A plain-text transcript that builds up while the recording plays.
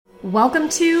Welcome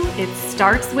to It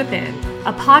Starts Within,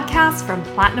 a podcast from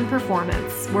Platinum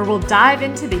Performance, where we'll dive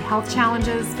into the health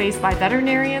challenges faced by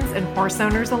veterinarians and horse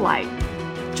owners alike.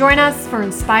 Join us for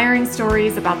inspiring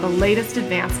stories about the latest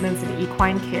advancements in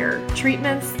equine care,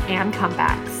 treatments, and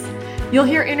comebacks. You'll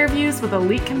hear interviews with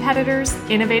elite competitors,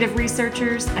 innovative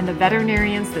researchers, and the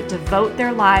veterinarians that devote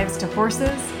their lives to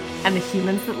horses and the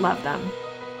humans that love them.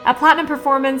 At Platinum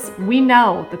Performance, we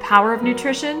know the power of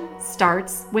nutrition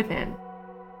starts within.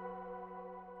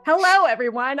 Hello,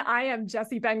 everyone. I am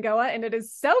Jessie Bengoa, and it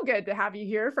is so good to have you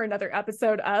here for another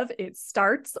episode of It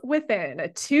Starts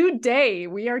Within. Today,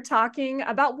 we are talking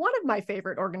about one of my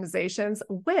favorite organizations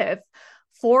with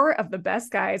four of the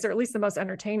best guys, or at least the most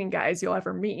entertaining guys you'll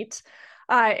ever meet.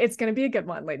 It's going to be a good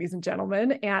one, ladies and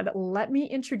gentlemen, and let me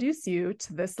introduce you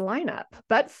to this lineup.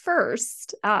 But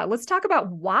first, let's talk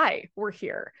about why we're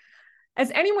here. As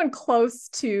anyone close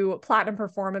to Platinum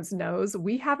Performance knows,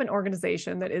 we have an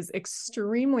organization that is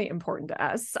extremely important to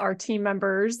us, our team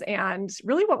members, and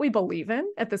really what we believe in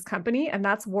at this company, and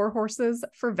that's War Horses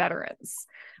for Veterans.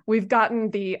 We've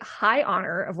gotten the high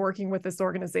honor of working with this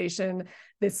organization,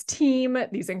 this team,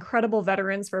 these incredible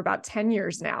veterans for about 10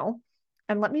 years now.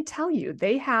 And let me tell you,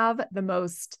 they have the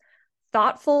most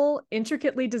thoughtful,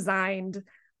 intricately designed,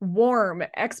 warm,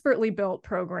 expertly built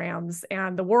programs.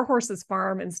 And the War Horses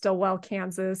Farm in Stillwell,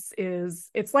 Kansas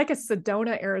it's like a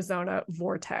Sedona, Arizona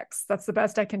vortex. That's the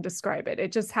best I can describe it.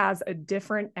 It just has a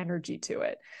different energy to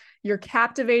it. You're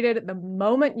captivated the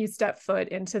moment you step foot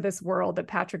into this world that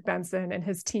Patrick Benson and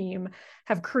his team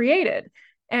have created.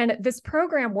 And this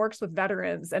program works with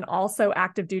veterans and also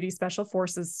active duty special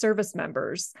forces service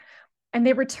members. And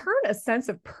they return a sense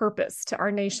of purpose to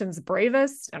our nation's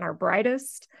bravest and our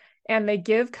brightest. And they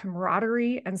give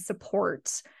camaraderie and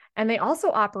support. And they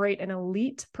also operate an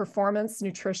elite performance,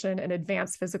 nutrition, and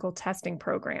advanced physical testing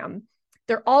program.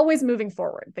 They're always moving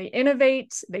forward. They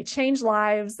innovate, they change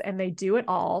lives, and they do it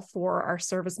all for our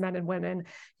servicemen and women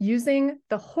using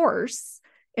the horse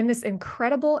in this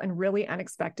incredible and really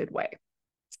unexpected way.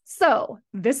 So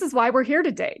this is why we're here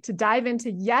today, to dive into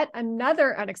yet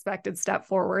another unexpected step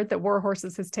forward that War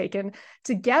Horses has taken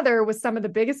together with some of the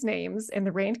biggest names in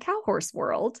the reined cow horse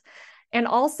world, and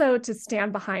also to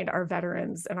stand behind our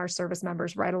veterans and our service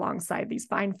members right alongside these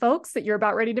fine folks that you're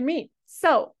about ready to meet.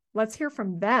 So let's hear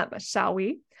from them, shall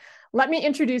we? Let me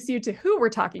introduce you to who we're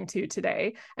talking to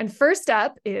today. And first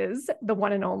up is the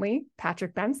one and only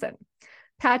Patrick Benson.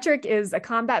 Patrick is a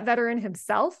combat veteran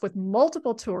himself with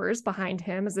multiple tours behind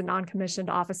him as a non-commissioned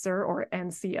officer or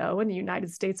NCO in the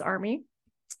United States Army.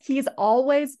 He's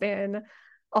always been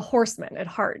a horseman at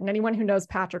heart, and anyone who knows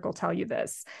Patrick will tell you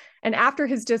this. And after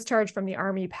his discharge from the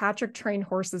Army, Patrick trained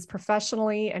horses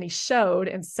professionally, and he showed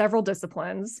in several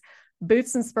disciplines,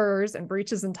 boots and spurs and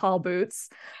breeches and tall boots,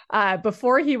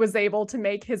 before he was able to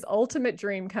make his ultimate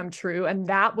dream come true, and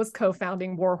that was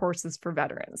co-founding War Horses for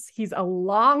Veterans. He's a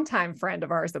longtime friend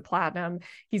of ours at Platinum.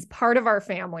 He's part of our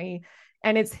family,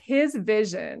 and it's his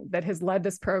vision that has led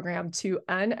this program to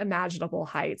unimaginable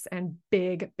heights and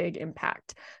big, big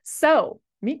impact. So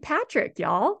meet Patrick,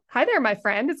 y'all. Hi there, my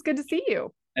friend. It's good to see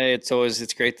you. Hey,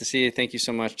 it's great to see you. Thank you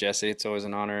so much, Jessie. It's always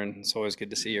an honor, and it's always good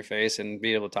to see your face and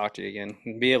be able to talk to you again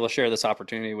and be able to share this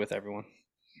opportunity with everyone.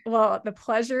 Well, the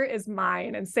pleasure is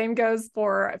mine, and same goes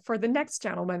for the next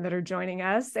gentlemen that are joining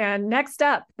us. And next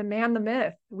up, the man, the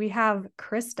myth, we have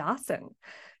Chris Dawson.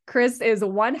 Chris is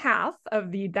one half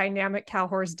of the dynamic cow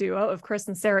horse duo of Chris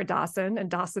and Sarah Dawson and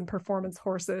Dawson Performance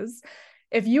Horses.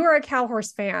 If you are a cow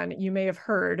horse fan, you may have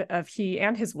heard of he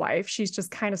and his wife. She's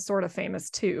just kind of sort of famous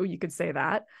too, you could say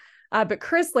that. But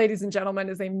Chris, ladies and gentlemen,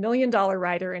 is a $1 million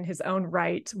rider in his own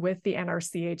right with the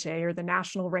NRCHA, or the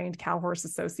National Reined Cow Horse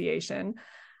Association.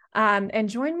 And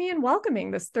join me in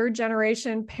welcoming this third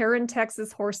generation Perrin,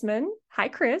 Texas horseman. Hi,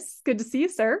 Chris. Good to see you,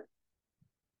 sir.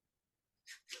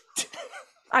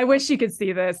 I wish you could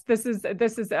see this. This is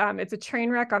it's a train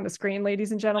wreck on the screen,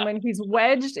 ladies and gentlemen. He's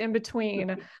wedged in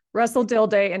between Russell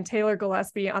Dilday and Taylor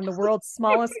Gillespie on the world's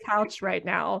smallest couch right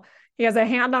now. He has a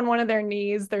hand on one of their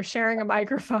knees. They're sharing a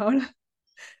microphone.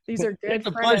 These are good friends. It's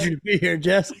a pleasure to be here,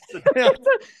 Jess.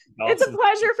 It's a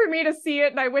pleasure for me to see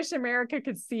it, and I wish America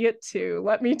could see it too.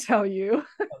 Let me tell you.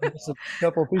 There's a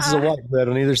couple of pieces of white bread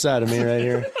on either side of me right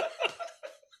here.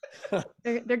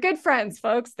 They're good friends,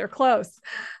 folks. They're close.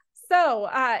 So,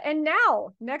 and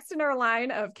now, next in our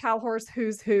line of cow horse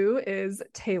who's who is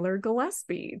Taylor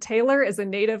Gillespie. Taylor is a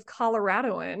native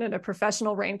Coloradoan and a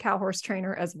professional reined cow horse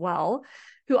trainer as well,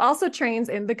 who also trains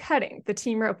in the cutting, the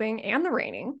team roping, and the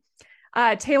reining.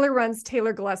 Taylor runs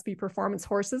Taylor Gillespie Performance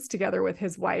Horses together with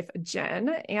his wife, Jen,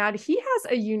 and he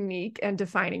has a unique and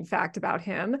defining fact about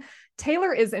him.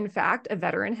 Taylor is, in fact, a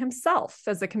veteran himself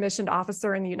as a commissioned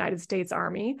officer in the United States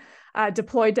Army,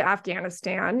 deployed to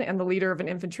Afghanistan and the leader of an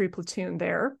infantry platoon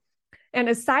there. And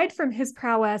aside from his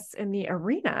prowess in the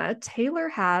arena, Taylor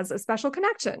has a special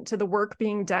connection to the work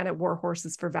being done at War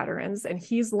Horses for Veterans, and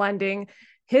he's lending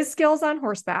his skills on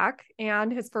horseback and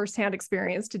his firsthand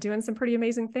experience to doing some pretty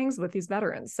amazing things with these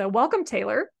veterans. So welcome,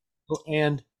 Taylor.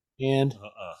 And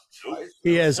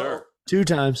he has 2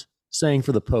 times sang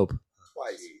for the Pope.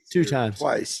 Twice. 2 times.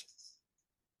 Twice.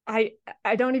 I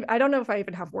don't know if I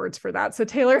even have words for that. So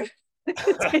Taylor,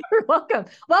 Taylor, welcome.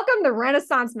 Welcome the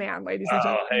Renaissance man, ladies and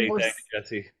gentlemen. Hey, thanks,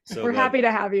 Jesse. We're happy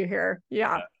to have you here.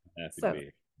 Yeah. Happy So to be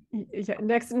here. yeah,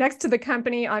 next to the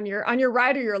company on your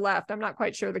right or your left. I'm not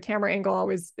quite sure. The camera angle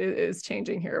always is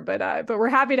changing here, but we're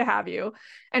happy to have you.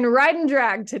 And ride and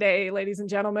drag today, ladies and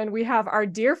gentlemen, we have our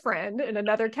dear friend and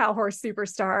another cow horse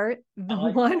superstar, the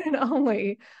one and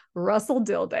only Russell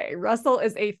Dilday. Russell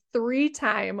is a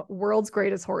 3-time world's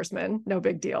greatest horseman. No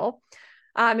big deal.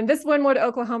 And this Wynwood,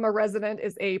 Oklahoma resident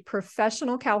is a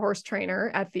professional cow horse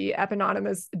trainer at the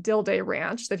eponymous Dilday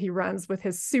Ranch that he runs with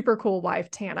his super cool wife,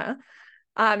 Tana.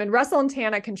 And Russell and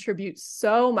Tana contribute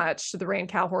so much to the reined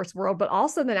cow horse world, but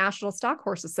also the National Stock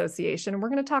Horse Association. And we're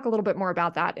going to talk a little bit more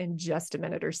about that in just a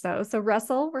minute or so. So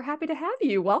Russell, we're happy to have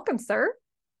you. Welcome, sir.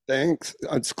 Thanks.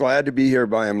 I'm glad to be here,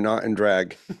 but I'm not in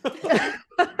drag.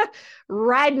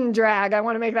 Ride and drag. I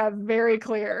want to make that very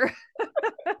clear.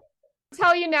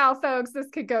 Tell you now, folks, this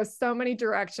could go so many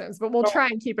directions, but we'll try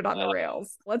and keep it on the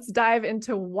rails. Let's dive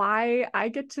into why I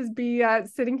get to be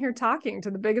sitting here talking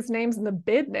to the biggest names in the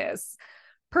business.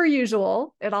 Per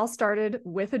usual, it all started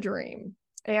with a dream,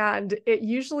 and it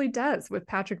usually does with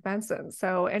Patrick Benson.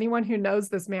 So anyone who knows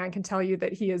this man can tell you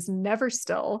that he is never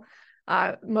still.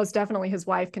 Most definitely his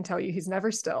wife can tell you he's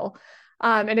never still.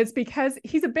 And it's because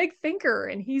he's a big thinker,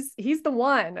 and he's the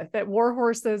one that War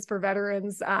Horses for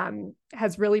Veterans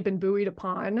has really been buoyed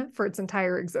upon for its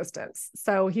entire existence.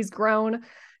 So he's grown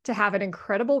to have an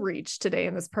incredible reach today,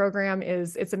 and this program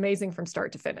it's amazing from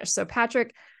start to finish. So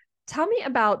Patrick, tell me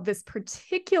about this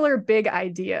particular big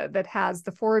idea that has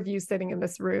the 4 of you sitting in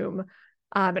this room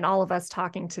and all of us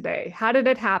talking today. How did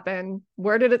it happen?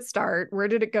 Where did it start? Where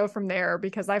did it go from there?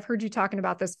 Because I've heard you talking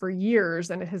about this for years,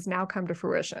 and it has now come to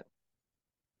fruition.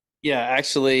 Yeah,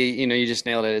 actually, you just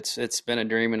nailed it. It's been a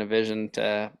dream and a vision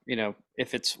to,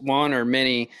 if it's one or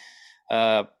many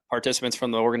participants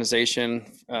from the organization,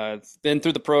 been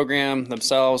through the program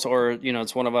themselves, or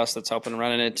it's one of us that's helping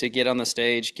running it, to get on the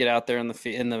stage, get out there in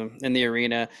the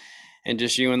arena, and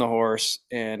just you and the horse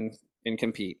and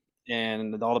compete.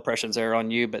 And all the pressure's there on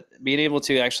you, but being able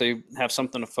to actually have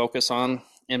something to focus on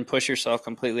and push yourself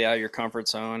completely out of your comfort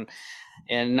zone,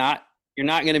 and you're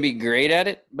not going to be great at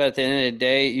it, but at the end of the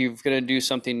day, you're going to do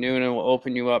something new, and it will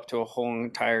open you up to a whole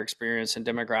entire experience and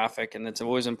demographic. And it's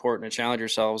always important to challenge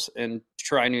yourselves and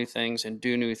try new things and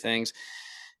do new things.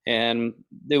 And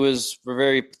we're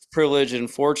very privileged and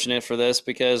fortunate for this,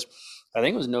 because I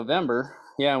think it was November.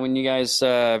 Yeah. When you guys,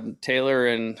 Taylor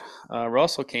and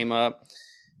Russell came up,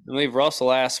 I believe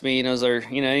Russell asked me, is there,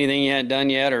 anything you hadn't done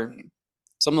yet, or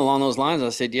something along those lines. I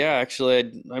said, yeah,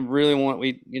 actually, I really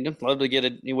we'd love to get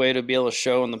a way to be able to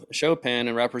show in the show pen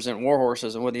and represent War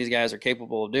Horses and what these guys are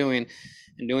capable of doing,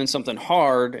 and doing something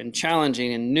hard and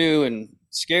challenging and new and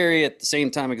scary at the same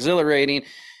time, exhilarating,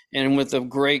 and with a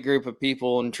great group of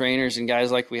people and trainers and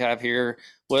guys like we have here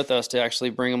with us to actually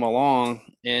bring them along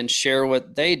and share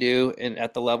what they do and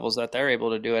at the levels that they're able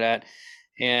to do it at.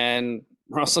 And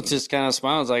Russell just kind of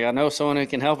smiles like, I know someone who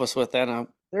can help us with that.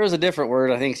 There was a different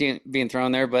word, I think, being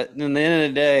thrown there, but in the end of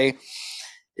the day,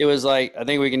 it was like, I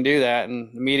think we can do that.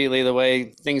 And immediately, the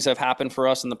way things have happened for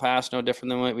us in the past, no different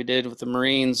than what we did with the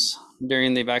Marines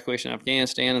during the evacuation of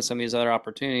Afghanistan and some of these other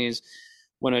opportunities.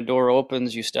 When a door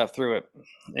opens, you step through it,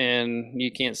 and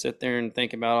you can't sit there and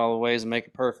think about all the ways to make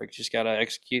it perfect. You just got to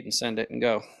execute and send it and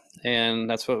go. And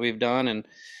that's what we've done,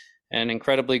 and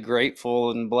incredibly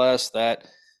grateful and blessed that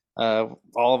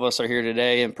all of us are here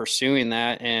today and pursuing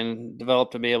that, and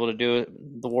developed to be able to do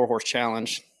the War Horse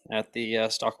Challenge at the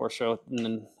Stock Horse Show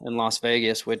in Las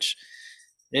Vegas, which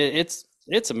it's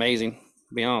amazing,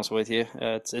 to be honest with you.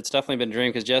 It's definitely been a dream,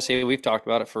 because Jesse, we've talked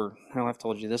about it for, I've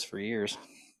told you this for years,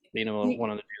 being able to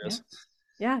want to do this.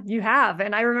 Yeah, you have.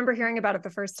 And I remember hearing about it the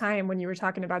first time when you were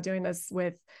talking about doing this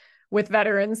with with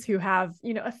veterans who have,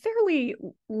 a fairly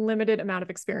limited amount of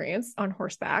experience on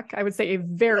horseback. I would say a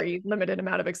very limited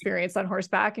amount of experience on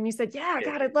horseback. And you said, yeah,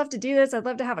 God, I'd love to do this. I'd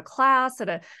love to have a class at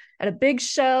a big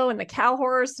show and the cow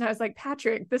horse. And I was like,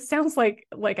 Patrick, this sounds like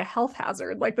a health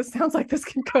hazard. Like, this sounds like this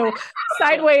can go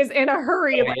sideways in a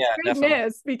hurry. Oh, like, yeah,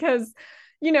 goodness, because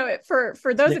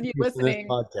for those of you listening,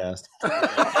 podcast.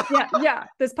 yeah,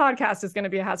 this podcast is going to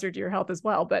be a hazard to your health as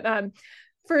well. But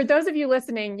for those of you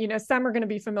listening, some are going to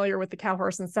be familiar with the cow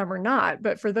horse and some are not.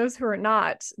 But for those who are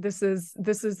not, this is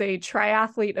a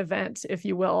triathlete event, if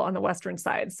you will, on the Western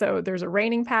side. So there's a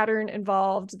reining pattern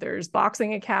involved. There's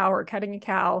boxing a cow or cutting a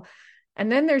cow.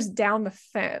 And then there's down the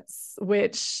fence,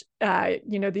 which,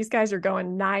 these guys are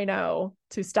going 9-0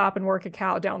 to stop and work a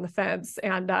cow down the fence.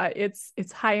 And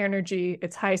it's high energy,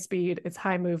 it's high speed, it's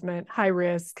high movement, high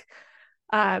risk.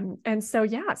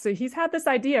 So he's had this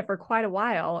idea for quite a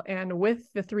while. And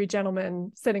with the three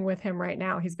gentlemen sitting with him right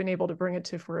now, he's been able to bring it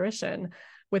to fruition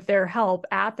with their help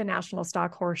at the National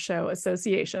Stock Horse Show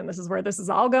Association. This is where this is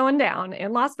all going down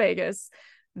in Las Vegas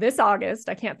this August.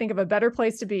 I can't think of a better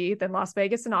place to be than Las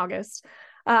Vegas in August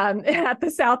at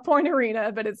the South Point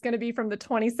Arena, but it's going to be from the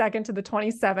 22nd to the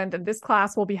 27th. And this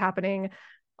class will be happening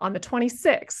on the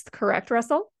 26th, correct,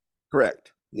 Russell?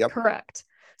 Correct. Yep. Correct.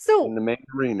 So in the main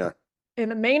arena. In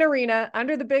the main arena,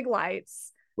 under the big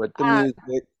lights. With the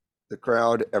music, the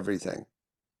crowd, everything.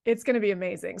 It's going to be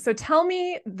amazing. So tell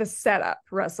me the setup,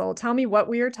 Russell. Tell me what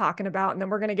we are talking about, and then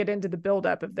we're going to get into the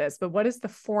buildup of this. But what is the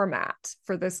format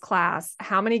for this class?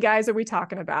 How many guys are we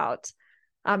talking about?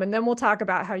 And then we'll talk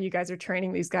about how you guys are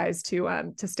training these guys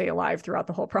to stay alive throughout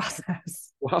the whole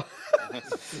process. Well,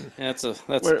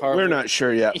 we're not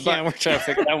sure yet. Yeah, we're trying to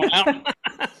figure that one out.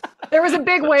 There was a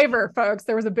big waiver, folks.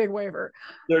 There was a big waiver.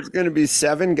 There's going to be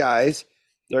 7 guys.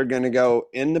 They're going to go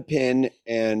in the pen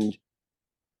and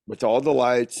with all the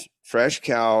lights, fresh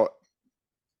cow,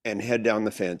 and head down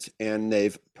the fence. And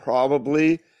they've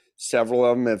probably, several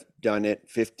of them have done it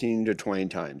 15 to 20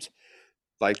 times.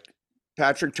 Like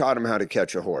Patrick taught them how to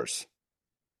catch a horse.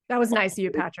 That was nice of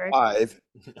you, Patrick. 5.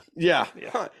 Yeah.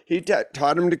 He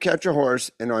taught them to catch a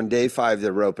horse. And on day 5,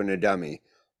 they're roping a dummy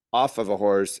off of a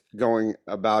horse going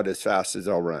about as fast as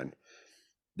they'll run.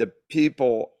 The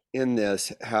people in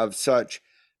this have such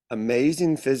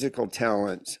amazing physical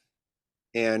talents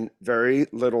and very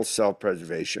little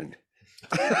self-preservation.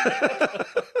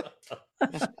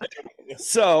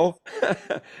 So,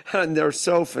 and they're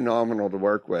so phenomenal to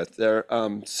work with. They're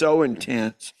so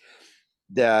intense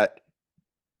that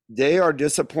they are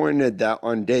disappointed that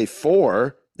on day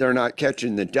 4, they're not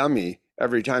catching the dummy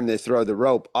every time they throw the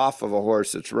rope off of a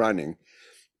horse that's running.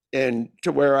 And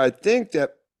to where I think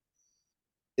that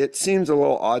it seems a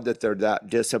little odd that they're that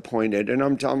disappointed. And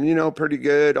I'm telling them, pretty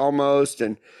good, almost.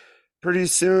 And pretty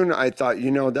soon I thought,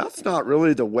 that's not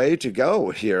really the way to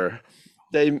go here.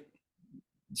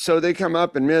 So they come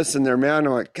up and miss and they're mad.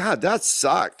 I'm like, God, that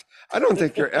sucked. I don't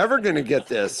think you're ever going to get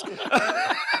this.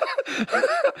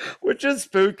 Which is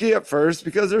spooky at first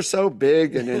because they're so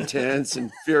big and intense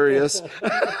and furious.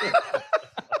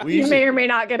 You may or may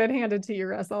not get it handed to you,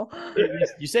 Russell.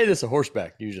 You say this a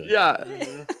horseback usually. Yeah.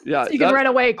 Yeah. So you can run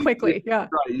away quickly. Yeah.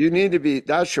 Right. You need to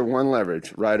that's your one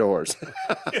leverage, ride a horse.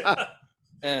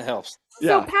 It helps.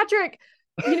 So Patrick,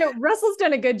 Russell's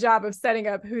done a good job of setting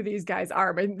up who these guys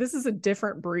are, but this is a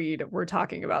different breed we're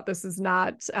talking about. This is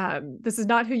not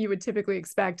who you would typically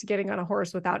expect getting on a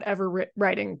horse without ever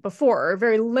riding before, or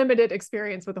very limited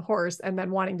experience with a horse and then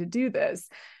wanting to do this.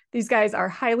 These guys are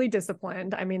highly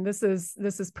disciplined. I mean, this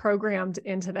is programmed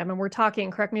into them. And we're talking,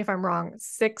 correct me if I'm wrong,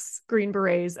 6 Green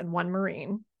Berets and 1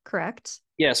 Marine, correct?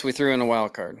 Yes, we threw in a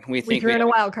wild card. We threw in a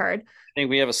wild card. I think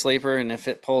we have a sleeper, and if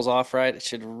it pulls off right, it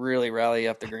should really rally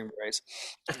up the Green Berets.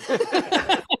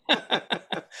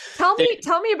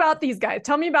 Tell me about these guys.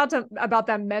 Tell me about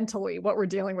them mentally, what we're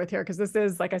dealing with here, because this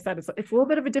is, like I said, it's a little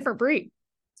bit of a different breed.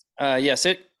 Yes,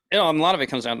 a lot of it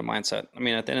comes down to mindset. I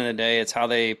mean, at the end of the day, it's how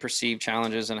they perceive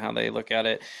challenges and how they look at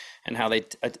it and how they,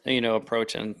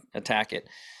 approach and attack it.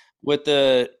 With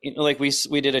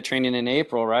we did a training in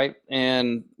April, right?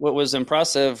 And what was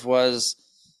impressive was,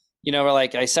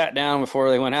 I sat down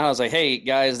before they went out. I was like, hey,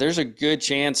 guys, there's a good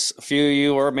chance a few of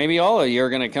you or maybe all of you are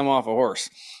going to come off a horse.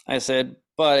 I said,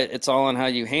 but it's all on how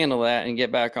you handle that and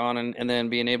get back on and then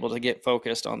being able to get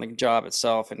focused on the job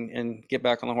itself and get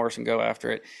back on the horse and go after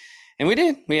it. And we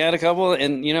did. We had a couple,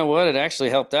 and you know what? It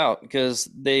actually helped out because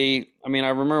I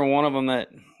remember one of them that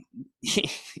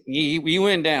he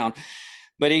went down,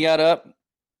 but he got up,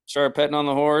 started petting on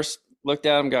the horse, looked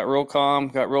at him, got real calm,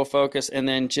 got real focused, and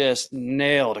then just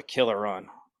nailed a killer run.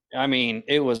 I mean,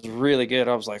 it was really good.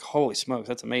 I was like, holy smokes,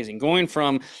 that's amazing. Going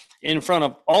from in front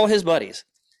of all his buddies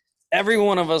every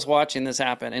one of us watching this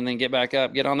happen, and then get back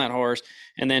up, get on that horse,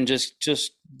 and then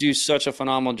just do such a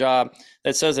phenomenal job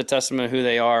that says a testament of who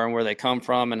they are and where they come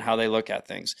from and how they look at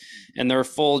things. And their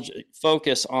full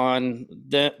focus on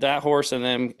that horse and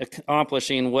them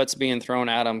accomplishing what's being thrown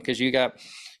at them. Because you got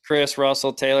Chris,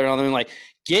 Russell, Taylor, and all them like,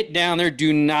 get down there.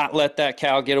 Do not let that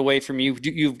cow get away from you.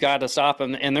 You've got to stop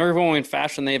them. And they're going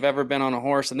faster than they've ever been on a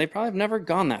horse. And they probably have never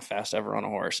gone that fast ever on a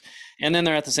horse. And then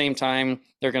they're at the same time,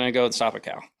 they're going to go and stop a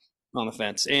cow on the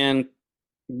fence. And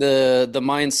the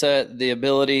mindset, the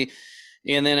ability.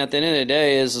 And then at the end of the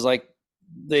day is like,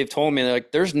 they've told me,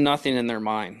 like, there's nothing in their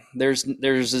mind. There's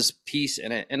this peace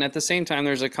in it. And at the same time,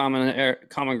 there's a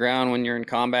common ground when you're in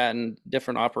combat and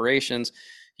different operations.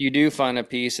 You do find a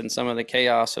peace in some of the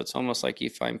chaos. So it's almost like you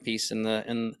find peace in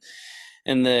the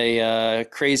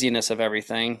craziness of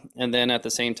everything. And then at the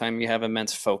same time, you have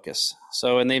immense focus.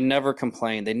 So, and they've never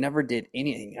complained. They never did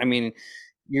anything. I mean,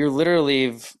 you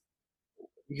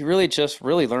really just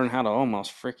learn how to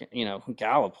almost freaking,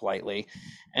 gallop lightly.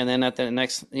 And then at the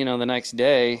next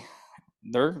day,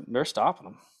 they're stopping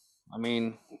them. I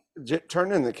mean,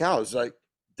 turning the cows like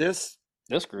this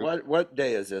group. What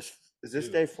day is this? Is this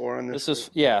day 4 on this?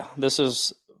 This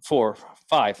is 4,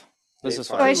 5. This is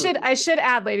 5. So I should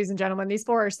add, ladies and gentlemen, these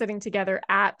 4 are sitting together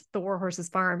at the War Horses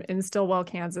Farm in Stillwell,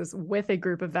 Kansas, with a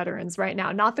group of veterans right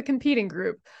now, not the competing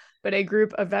group, but a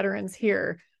group of veterans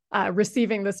here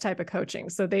receiving this type of coaching.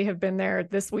 So they have been there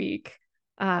this week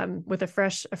with a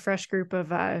fresh group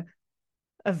of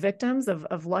victims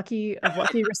of lucky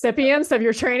recipients of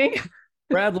your training.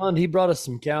 Brad Lund, he brought us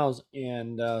some cows,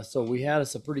 and so we had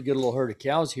us a pretty good little herd of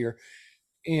cows here,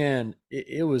 and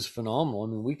it was phenomenal. I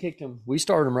mean, we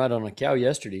started them right on a cow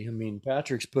yesterday. I mean,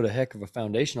 Patrick's put a heck of a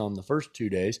foundation on the first 2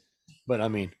 days, but I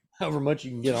mean, however much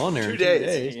you can get on there 2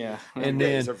 days. Yeah. And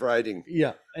days of riding.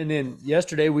 Yeah. And then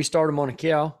yesterday we started them on a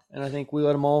cow, and I think we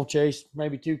let them all chase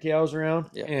maybe 2 cows around,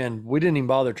 and we didn't even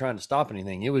bother trying to stop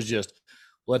anything. It was just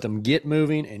let them get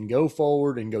moving and go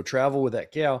forward and go travel with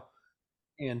that cow.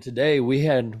 And today we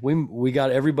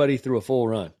got everybody through a full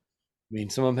run. I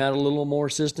mean, some of them had a little more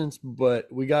assistance, but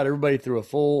we got everybody through a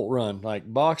full run, like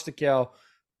box the cow,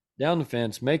 down the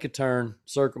fence, make a turn,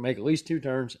 circle, make at least 2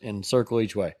 turns, and circle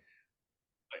each way.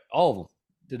 All of them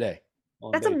today.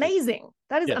 That's amazing.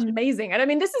 That is amazing. And I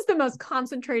mean, this is the most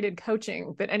concentrated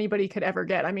coaching that anybody could ever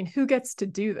get. I mean, who gets to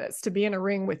do this, to be in a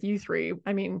ring with you 3?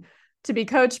 I mean, to be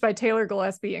coached by Taylor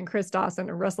Gillespie and Chris Dawson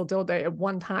and Russell Dilday at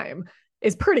one time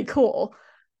is pretty cool.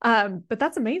 But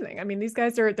that's amazing. I mean, these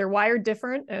guys they're wired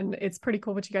different, and it's pretty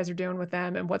cool what you guys are doing with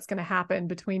them and what's going to happen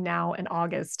between now and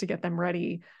August to get them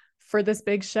ready for this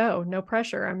big show. No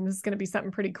pressure. I mean, this is going to be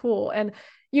something pretty cool. And,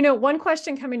 one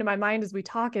question coming to my mind as we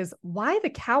talk is, why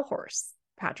the cow horse,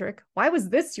 Patrick? Why was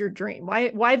this your dream?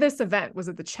 Why this event? Was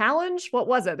it the challenge? What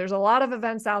was it? There's a lot of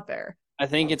events out there. I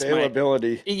think it's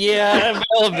availability.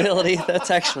 Availability.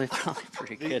 That's actually probably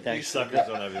pretty good. These suckers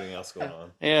don't have anything else going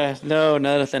on. Yeah, no,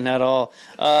 nothing at all.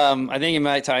 I think it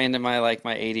might tie into my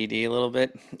ADD a little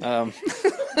bit.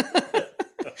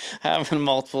 Having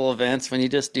multiple events, when you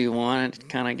just do one, it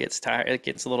kind of gets tired. It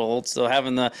gets a little old. So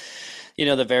having the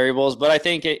variables, but I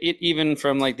think it even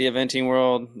from like the eventing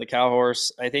world, the cow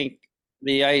horse, I think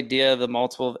the idea of the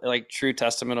multiple, like true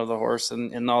testament of the horse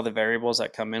and all the variables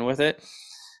that come in with it,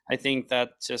 I think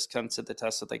that just comes to the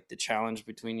test of like the challenge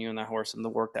between you and that horse and the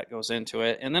work that goes into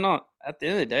it. And then at the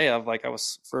end of the day, I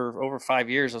was for over 5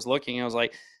 years, I was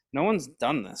like, no one's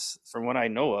done this from what I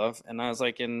know of. And I was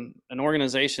like, an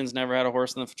organization's never had a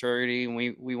horse in the fraternity, and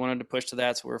we wanted to push to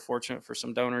that. So we're fortunate for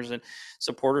some donors and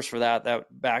supporters for that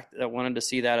wanted to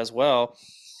see that as well.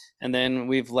 And then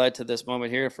we've led to this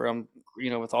moment here from,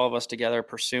 with all of us together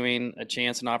pursuing a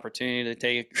chance and opportunity to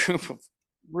take a group of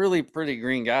really pretty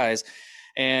green guys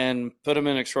and put them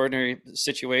in extraordinary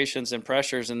situations and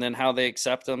pressures, and then how they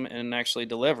accept them and actually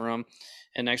deliver them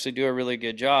and actually do a really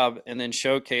good job, and then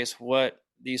showcase what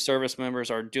these service members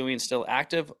are doing still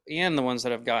active and the ones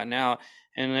that have gotten out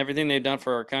and everything they've done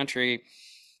for our country.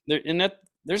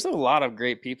 There's a lot of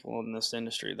great people in this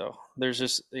industry, though. There's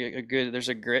just there's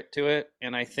a grit to it.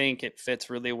 And I think it fits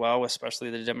really well,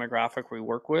 especially the demographic we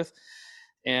work with.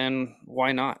 And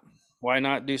why not? Why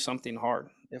not do something hard?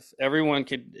 If everyone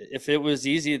could, if it was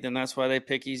easy, then that's why they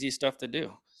pick easy stuff to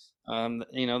do.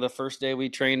 The first day we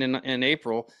trained in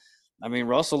April, I mean,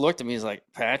 Russell looked at me, he's like,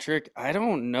 Patrick, I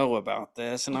don't know about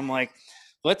this. And I'm like,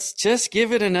 let's just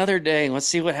give it another day and let's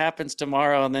see what happens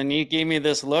tomorrow. And then you gave me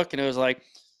this look and it was like,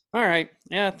 all right,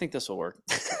 yeah, I think this will work.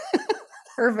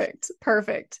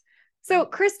 Perfect. So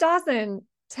Chris Dawson,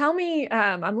 tell me,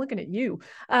 I'm looking at you,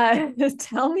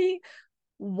 tell me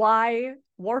why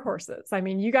war horses? I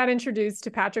mean, you got introduced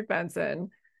to Patrick Benson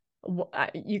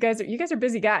You guys are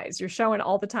busy guys. You're showing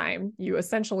all the time. You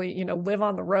essentially, live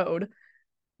on the road.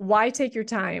 Why take your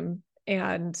time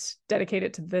and dedicate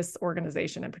it to this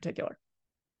organization in particular?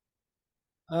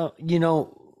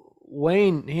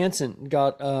 Wayne Hansen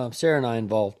got Sarah and I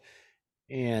involved,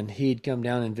 and he'd come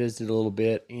down and visited a little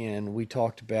bit, and we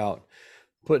talked about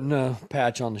putting a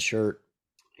patch on the shirt.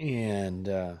 And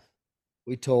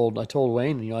I told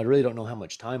Wayne, I really don't know how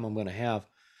much time I'm going to have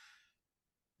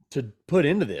to put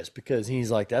into this, because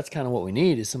he's like, that's kind of what we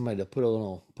need, is somebody to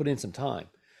put in some time.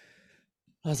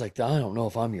 I was like, I don't know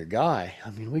if I'm your guy.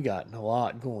 I mean, we got a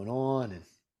lot going on, and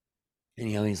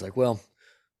he's like, well,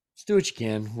 let's do what you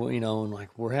can. Well, and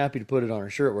like, we're happy to put it on our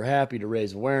shirt. We're happy to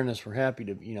raise awareness. We're happy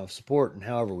to, support in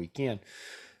however we can.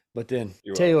 But then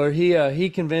Taylor, he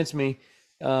convinced me.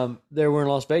 There we're in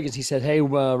Las Vegas. He said, hey,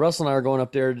 Russell and I are going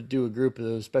up there to do a group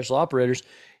of special operators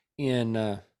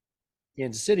in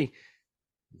Kansas City.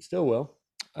 Still will,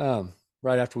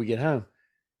 right after we get home.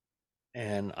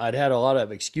 And I'd had a lot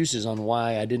of excuses on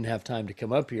why I didn't have time to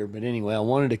come up here. But anyway, I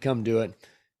wanted to come do it.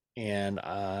 And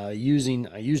I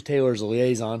used Taylor as a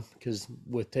liaison, because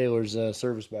with Taylor's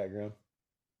service background.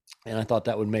 And I thought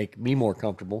that would make me more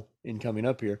comfortable in coming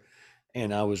up here.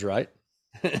 And I was right.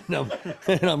 and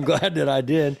I'm glad that I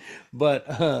did. But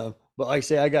like I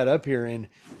say, I got up here, and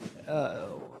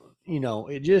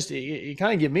it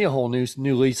kind of gave me a whole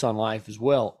new lease on life as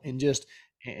well.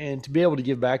 And to be able to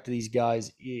give back to these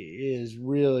guys is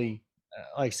really,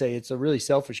 like I say, it's a really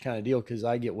selfish kind of deal, because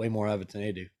I get way more of it than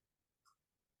they do.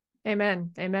 Amen.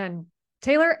 Amen.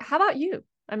 Taylor, how about you?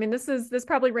 I mean, this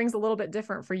probably rings a little bit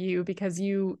different for you, because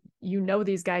you know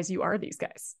these guys, you are these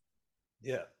guys.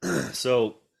 Yeah.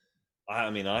 So,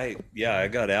 I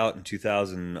got out in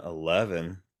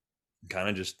 2011, kind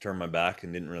of just turned my back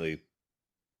and didn't really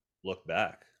look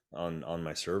back on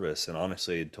my service. And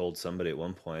honestly, I told somebody at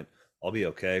one point, I'll be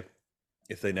okay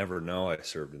if they never know I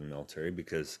served in the military,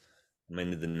 because I'm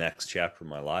into the next chapter of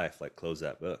my life, like close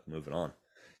that book, moving on.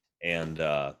 And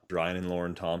Ryan and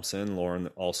Lauren Thompson. Lauren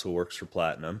also works for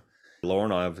Platinum.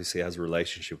 Lauren obviously has a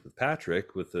relationship with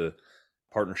Patrick, with the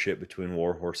partnership between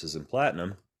War Horses and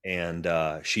Platinum. And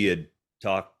she had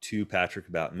talked to Patrick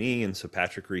about me. And so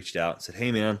Patrick reached out and said,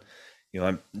 hey, man,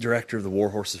 I'm director of the War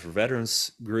Horses for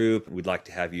Veterans group. We'd like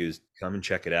to have you come and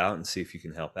check it out and see if you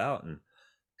can help out. And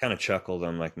kind of chuckled.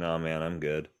 I'm like, nah, man, I'm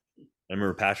good. I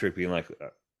remember Patrick being like,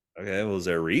 okay, well, is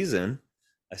there a reason?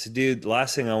 I said, dude, the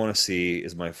last thing I want to see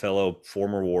is my fellow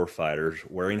former war fighters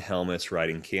wearing helmets,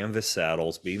 riding canvas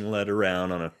saddles, being led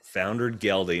around on a foundered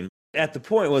gelding. At the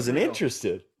point, wasn't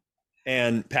interested.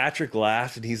 And Patrick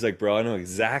laughed, and he's like, bro, I know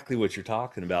exactly what you're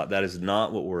talking about. That is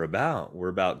not what we're about. We're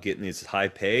about getting these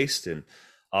high-paced and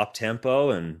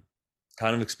up-tempo, and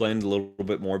kind of explained a little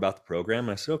bit more about the program.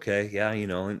 And I said, okay, yeah,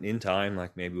 in time,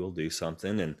 like maybe we'll do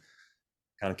something. And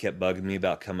kind of kept bugging me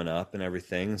about coming up and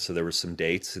everything. So there were some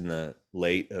dates in the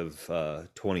late of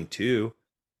 22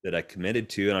 that I committed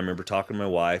to. And I remember talking to my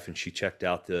wife, and she checked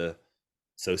out the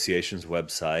association's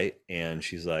website, and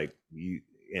she's like,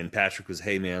 and Patrick was,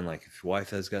 hey man, like if your wife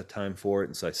has got time for it.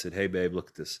 And so I said, hey babe, look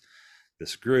at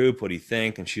this group. What do you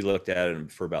think? And she looked at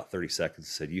it for about 30 seconds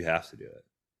and said, you have to do it.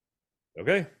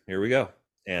 Okay, here we go.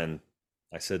 And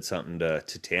I said something to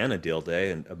Tana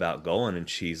Dilday and about going, and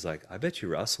she's like, I bet you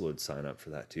Russell would sign up for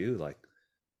that too, like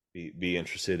be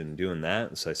interested in doing that.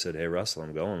 And so I said, hey Russell,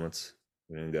 I'm going,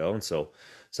 we're gonna go. And so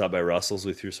stopped by Russell's,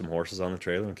 we threw some horses on the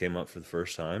trailer and came up for the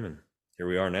first time, and here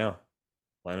we are now,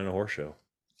 planning a horse show.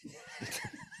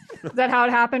 Is that how it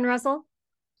happened, Russell?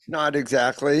 Not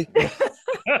exactly.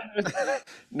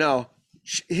 No.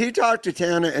 He talked to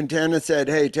Tana, and Tana said,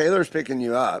 hey, Taylor's picking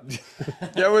you up.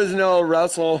 There was no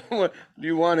Russell, do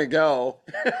you want to go?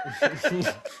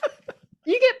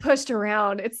 You get pushed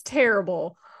around. It's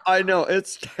terrible. I know.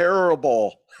 It's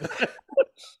terrible. Oh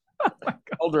my God.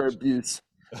 Elder abuse.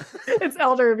 It's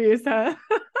elder abuse, huh?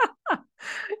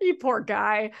 You poor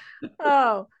guy.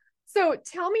 Oh, so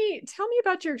tell me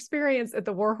about your experience at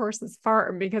the War Horses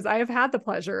farm, because I have had the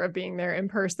pleasure of being there in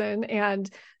person. And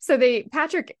so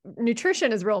Patrick,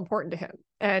 nutrition is real important to him,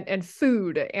 and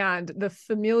food and the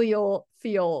familial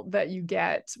feel that you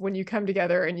get when you come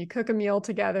together and you cook a meal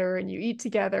together and you eat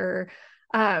together.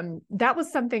 That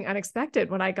was something unexpected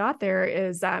when I got there.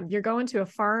 Is you're going to a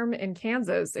farm in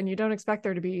Kansas and you don't expect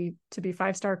there to be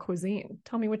 5-star cuisine.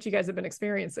 Tell me what you guys have been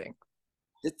experiencing.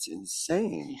 It's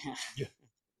insane. Yeah.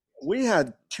 We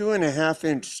had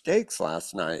 2.5-inch steaks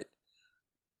last night.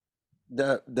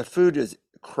 The food is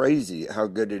crazy how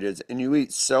good it is, and you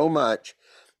eat so much.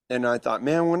 And I thought,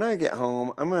 man, when I get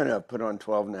home, I'm gonna put on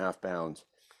 12.5 pounds.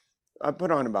 I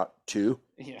put on about 2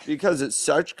 because it's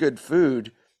such good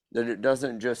food that it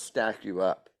doesn't just stack you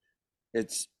up.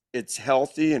 it's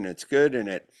healthy and it's good,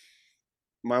 and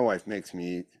my wife makes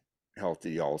me eat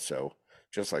healthy also,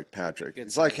 just like Patrick.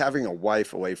 It's like having a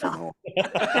wife away from home.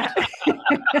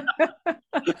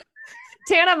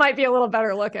 Tana might be a little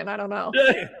better looking. I don't know.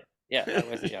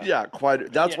 Yeah,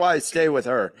 quite. That's why I stay with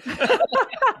her.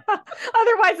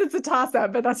 Otherwise, it's a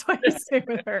toss-up, but that's why I stay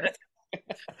with her.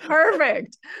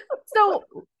 Perfect. So,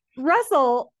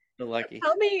 Russell, lucky.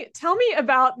 Tell me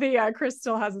about the Chris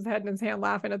still has his head in his hand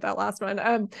laughing at that last one.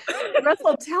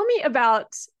 Russell, tell me about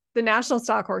the National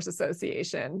Stock Horse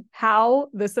Association, how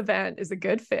this event is a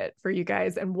good fit for you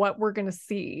guys and what we're going to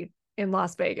see in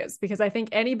Las Vegas, because I think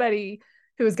anybody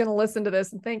who is going to listen to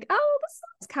this and think, oh, this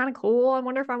sounds kind of cool, I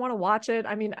wonder if I want to watch it.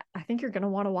 I mean, I think you're going to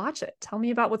want to watch it. Tell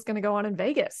me about what's going to go on in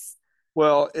Vegas.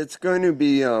 Well, it's going to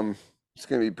be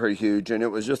pretty huge, and it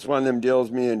was just one of them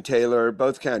deals. Me and Taylor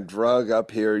both kind of drug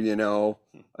up here,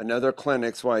 another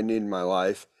clinic's what I need in my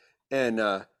life. And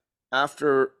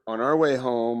after, on our way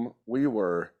home, we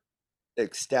were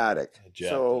ecstatic.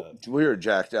 We were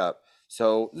jacked up.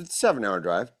 So it's a 7-hour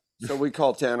drive. So we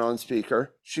call Tana on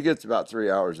speaker. She gets about 3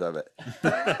 hours of it.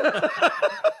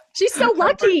 She's so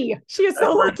lucky. She is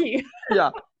so lucky.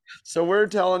 Yeah. So we're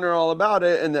telling her all about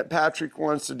it and that Patrick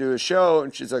wants to do a show.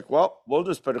 And she's like, well, we'll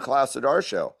just put a class at our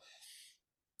show.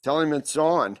 Tell him it's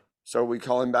on. So we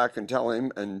call him back and tell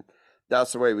him. And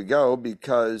that's the way we go,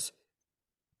 because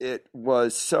it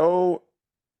was so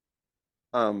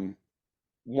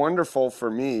wonderful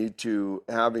for me to,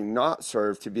 having not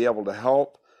served, to be able to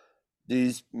help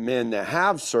these men that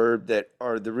have served, that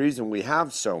are the reason we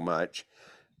have so much,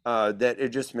 that it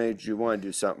just made you want to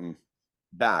do something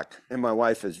back. And my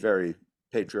wife is very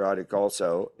patriotic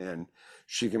also, and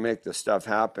she can make the stuff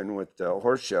happen with the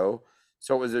horse show.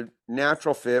 So it was a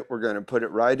natural fit. We're going to put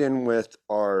it right in with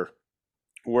our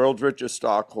World's Richest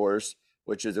Stock Horse,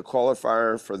 which is a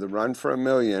qualifier for the Run for $1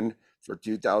 Million for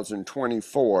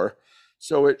 2024.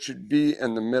 So it should be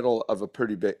in the middle of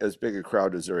as big a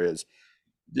crowd as there is.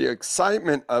 The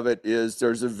excitement of it is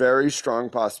there's a very strong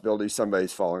possibility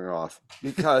somebody's falling off,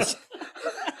 because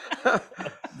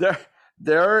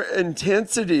their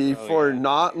intensity for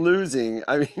not losing.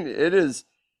 I mean, it is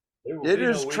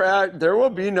track. There will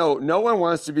be no one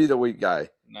wants to be the weak guy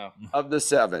of the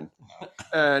 7.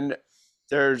 And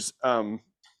there's one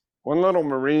little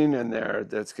Marine in there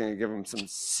that's going to give them some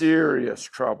serious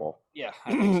trouble. Yeah.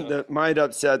 I think so. That might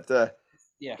upset the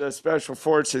special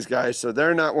forces guys. So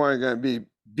they're not going to be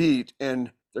beat,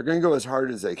 and they're going to go as hard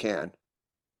as they can,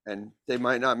 and they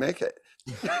might not make it.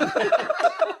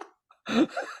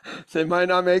 They might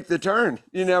not make the turn.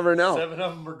 You never know. 7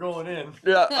 of them are going in.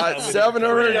 Yeah, 7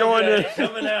 of them are going in.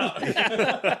 Coming out.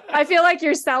 I feel like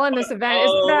you're selling this event.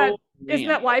 Isn't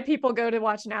that why people go to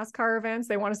watch NASCAR events?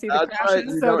 They want to see the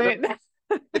crashes. Right. So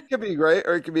it could be great,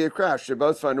 or it could be a crash. They're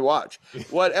both fun to watch.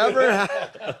 Whatever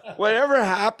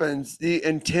happens, the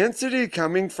intensity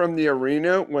coming from the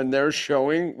arena when they're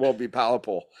showing will be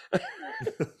palpable.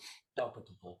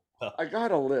 I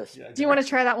got a list. Do you want to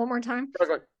try that one more time?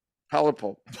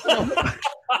 Palpable.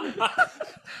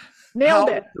 Nailed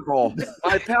it.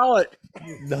 My palate.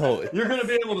 No, You're going to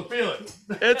be able to feel it.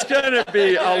 It's going to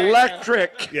be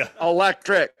electric. Yeah.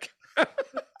 Electric.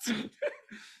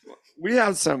 We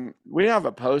have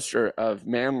a poster of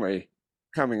Manley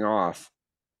coming off.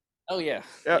 Oh yeah.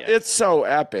 It's so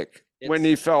epic. When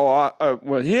he fell off,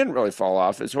 well, he didn't really fall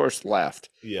off. His horse left.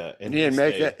 Yeah. And he didn't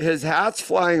make it. His hat's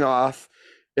flying off.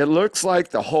 It looks like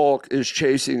the Hulk is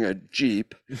chasing a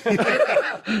Jeep.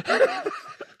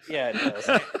 Yeah, it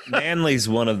does. Manley's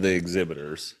one of the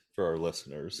exhibitors for our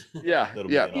listeners. Yeah.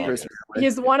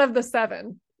 He's one of the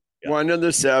 7. Yeah. One of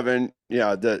the 7.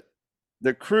 Yeah.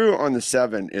 The crew on the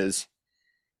 7 is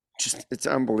just, it's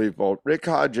unbelievable. Rick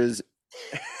Hodges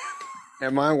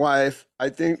and my wife, I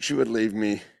think she would leave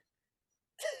me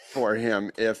for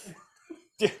him if.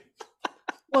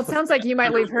 Well, it sounds like you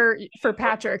might leave her for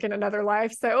Patrick in another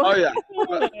life. So. Oh yeah,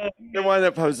 the one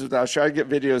that poses with us. I get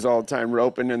videos all the time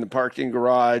roping in the parking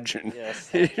garage, and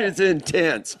it's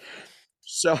intense.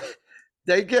 So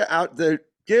they get out. They're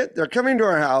coming to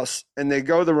our house, and they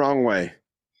go the wrong way.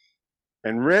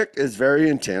 And Rick is very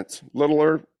intense,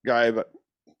 littler guy but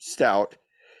stout.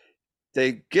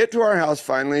 They get to our house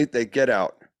finally. They get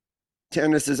out.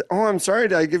 Tana says, "Oh, I'm sorry.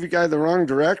 Did I give you guys the wrong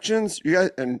directions? You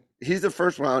guys?" And he's the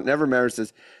first one out. Never matters.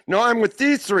 Says, "No, I'm with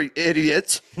these 3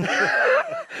 idiots."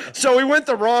 So we went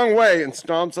the wrong way and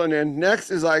stomps on in.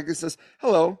 Next is Isaac. Says,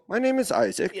 "Hello, my name is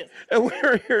Isaac, and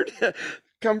we're here to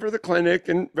come for the clinic."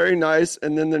 And very nice.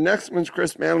 And then the next one's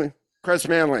Chris Manley.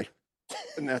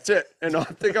 And that's it. And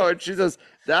off they go. And she says,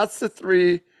 "That's the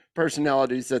 3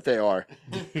 personalities that they are."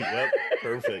 Yep,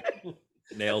 perfect.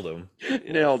 Nailed him.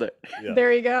 Nailed it. Yeah.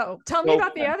 There you go. Tell me So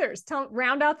about the fun. others.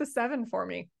 Round out the 7 for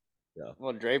me.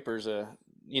 Well, Draper's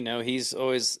he's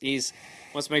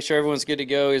wants to make sure everyone's good to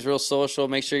go. He's real social.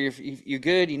 Make sure you're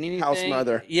good. You need anything? House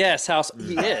mother. Yes, he is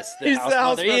the He's house the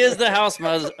house mother. He is the house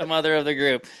mother of the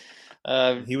group.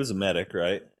 He was a medic,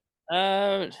 right?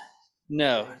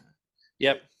 No.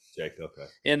 Yep. Jake, okay.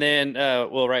 And then,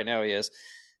 right now he is.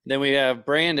 Then we have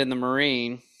Brandon, the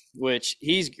Marine, which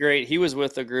he's great. He was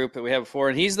with the group that we had before,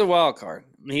 and he's the wild card.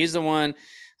 He's the one.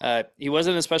 He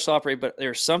wasn't a special operator, but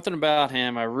there's something about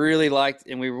him I really liked,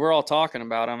 and we were all talking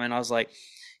about him, and I was like,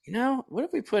 what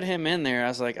if we put him in there? I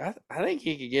was like, I think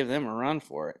he could give them a run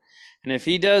for it. And if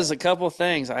he does a couple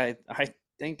things, I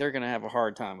think they're going to have a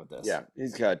hard time with this. Yeah,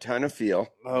 he's got a ton of feel.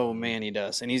 Oh man, he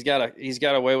does, and he's got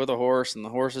a way with a horse, and the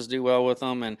horses do well with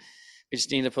him, and we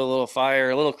just need to put a little fire,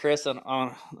 a little Chris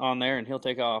on there, and he'll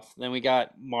take off. Then we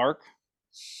got Mark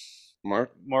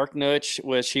Nutch,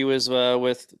 which he was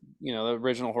with the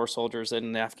original horse soldiers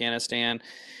in Afghanistan,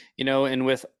 and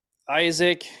with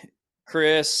Isaac,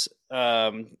 Chris,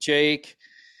 Jake,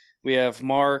 we have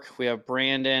Mark, we have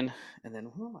Brandon, and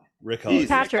then who am I? Rick Heath.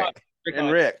 Patrick.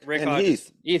 Heath.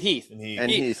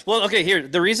 Well, okay, here,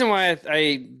 the reason why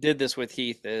I did this with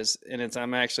Heath is, and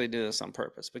I'm actually doing this on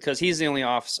purpose, because he's the only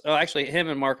officer. Oh, actually, him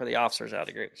and Mark are the officers out of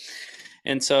the group.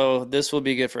 And so this will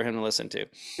be good for him to listen to.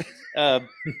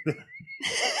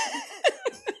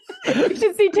 You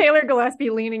should see Taylor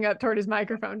Gillespie leaning up toward his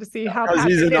microphone to see how Because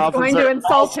Patrick he's is an going officer. to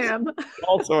insult him.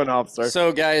 Also an officer.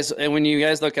 So guys, and when you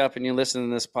guys look up and you listen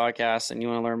to this podcast and you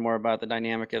want to learn more about the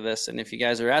dynamic of this, and if you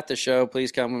guys are at the show,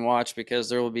 please come and watch, because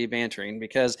there will be bantering,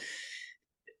 because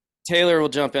Taylor will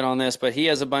jump in on this, but he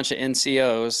has a bunch of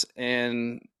NCOs,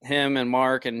 and him and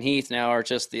Mark and Heath now are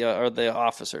just the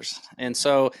officers. And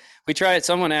so we tried.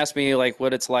 Someone asked me like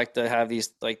what it's like to have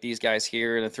these guys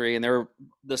here in the 3, and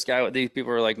these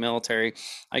people were like military.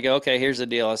 I go, okay, here's the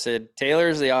deal. I said,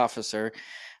 Taylor's the officer,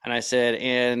 and I said,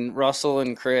 and Russell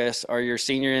and Chris are your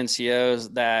senior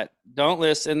NCOs that don't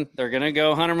listen. They're gonna go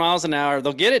 100 miles an hour.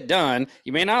 They'll get it done.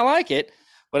 You may not like it,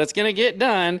 but it's gonna get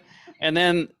done. And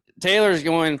then Taylor's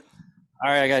going, all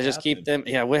right, I gotta just keep them.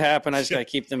 Yeah, what happened? I just gotta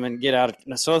keep them and get out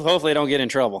of. So hopefully, I don't get in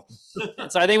trouble.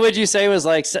 So I think what you say was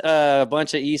like a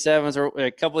bunch of E7s or a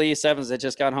couple of E7s that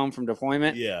just got home from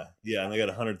deployment. Yeah, and they got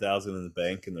 100,000 in the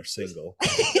bank and they're single.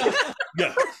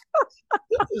 Yeah,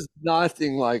 This is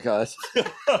nothing like us.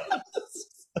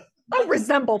 I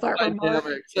resemble that remark.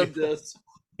 Except this.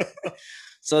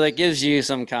 So that gives you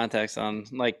some context on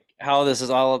like how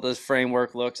all of this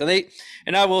framework looks.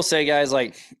 And I will say, guys,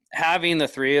 like having the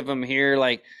 3 of them here,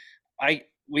 like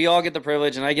we all get the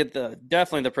privilege, and I get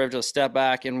definitely the privilege to step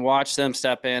back and watch them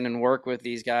step in and work with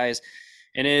these guys.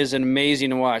 And it is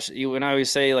amazing to watch. And I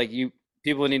always say, like,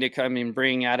 people need to come and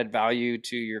bring added value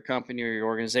to your company or your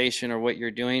organization or what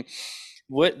you're doing.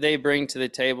 What they bring to the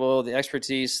table, the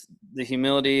expertise, the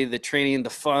humility, the training, the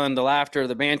fun, the laughter,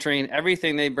 the bantering,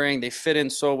 everything they bring, they fit in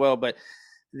so well. But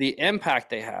the impact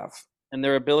they have and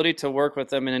their ability to work with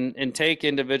them and take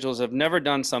individuals who have never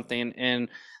done something, and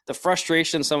the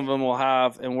frustration some of them will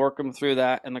have and work them through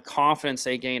that, and the confidence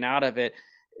they gain out of it.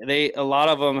 A lot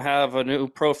of them have a new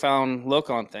profound look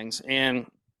on things. And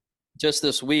just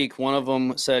this week, one of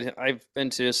them said, I've been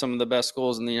to some of the best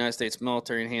schools in the United States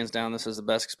military, and hands down, this is the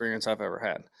best experience I've ever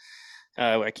had.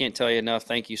 I can't tell you enough.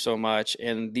 Thank you so much.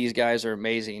 And these guys are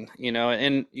amazing,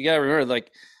 and you got to remember,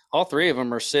 like, all 3 of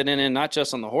them are sitting in not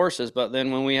just on the horses, but then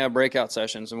when we have breakout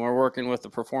sessions and we're working with the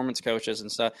performance coaches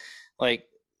and stuff, like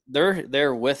they're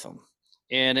there with them.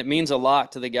 And it means a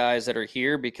lot to the guys that are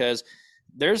here, because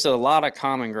there's a lot of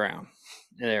common ground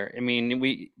there. I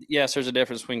mean, yes, there's a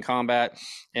difference between combat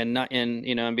and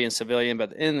and being civilian,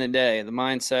 but at the end of the day, the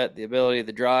mindset, the ability,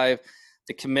 the drive,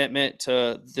 the commitment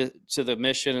to the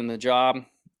mission and the job,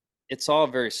 it's all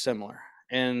very similar.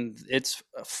 And it's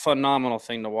a phenomenal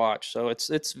thing to watch. So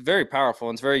it's very powerful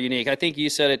and it's very unique. I think you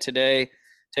said it today,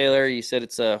 Taylor. You said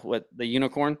it's the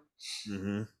unicorn,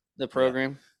 the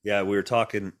program. Yeah, we were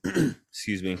talking.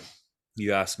 Excuse me.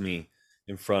 You asked me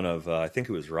in front of I think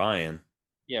it was Ryan.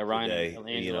 Yeah, Ryan.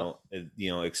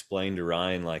 Today, explain to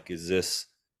Ryan, like, is this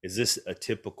a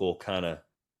typical kind of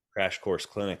crash course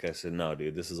clinic? I said, no,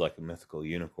 dude, this is like a mythical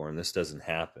unicorn. This doesn't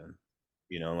happen.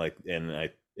 And I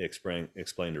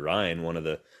explained to Ryan, one of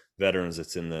the veterans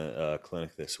that's in the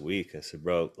clinic this week. I said,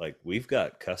 bro, like, we've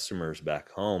got customers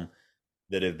back home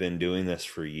that have been doing this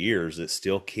for years that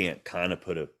still can't kind of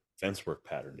put a fence work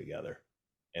pattern together.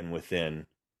 And within,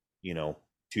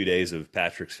 2 days of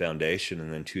Patrick's foundation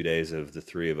and then 2 days of the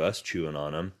 3 of us chewing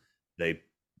on them, they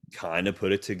kind of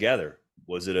put it together.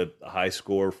 Was it a high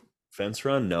score fence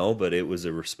run? No, but it was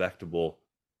a respectable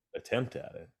attempt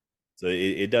at it. So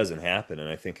it doesn't happen. And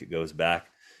I think it goes back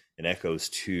and echoes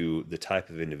to the type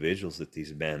of individuals that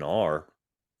these men are.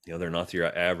 You know, they're not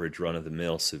your average run of the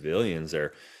mill civilians.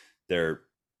 They're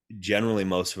generally,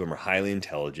 most of them are highly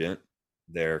intelligent.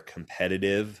 They're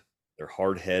competitive. They're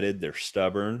hard-headed. They're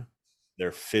stubborn.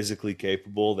 They're physically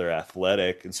capable. They're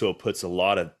athletic. And so it puts a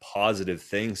lot of positive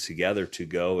things together to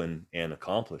go and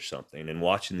accomplish something. And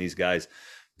watching these guys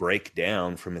break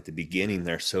down from at the beginning,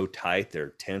 they're so tight.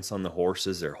 They're tense on the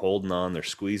horses. They're holding on. They're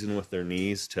squeezing with their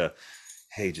knees to,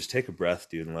 hey, just take a breath,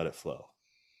 dude, and let it flow.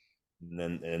 And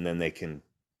then they can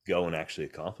go and actually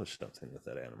accomplish something with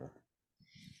that animal.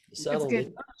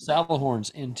 Saddle horns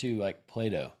into like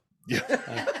Play-Doh.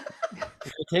 Yeah.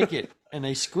 They take it and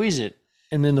they squeeze it,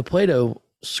 and then the Play-Doh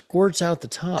squirts out the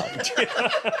top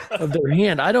of their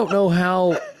hand. I don't know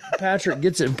how Patrick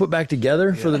gets it and put back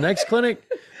together for the next clinic,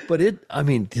 but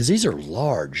because these are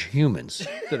large humans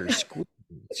that are squeezing.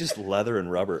 It's just leather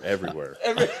and rubber everywhere.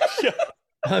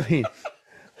 I mean,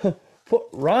 put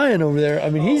Ryan over there. I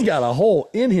mean, he's got a hole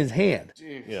in his hand.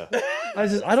 Yeah.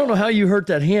 I don't know how you hurt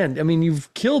that hand. I mean,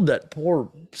 you've killed that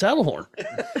poor saddle horn.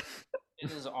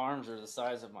 His arms are the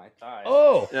size of my thighs.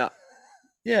 Oh, Yeah.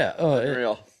 yeah.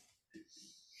 Real.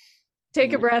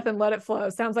 Take a breath and let it flow.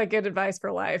 Sounds like good advice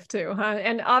for life too, huh?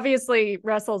 And obviously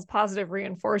Russell's positive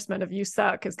reinforcement of "you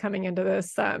suck" is coming into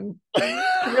this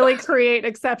really create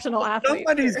exceptional athletes.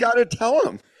 Somebody's got to tell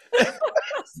him.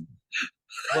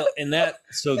 Well, and that,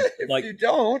 so like, You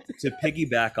don't. to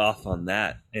piggyback off on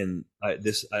that, and I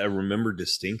remember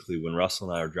distinctly when Russell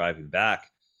and I were driving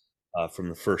back from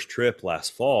the first trip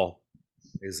last fall,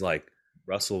 is like,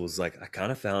 Russell was like, I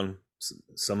kind of found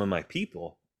some of my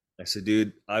people. I said,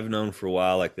 dude, I've known for a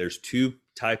while, like there's two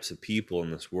types of people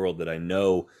in this world that I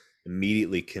know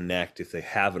immediately connect if they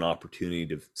have an opportunity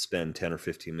to spend 10 or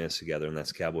 15 minutes together, and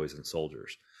that's cowboys and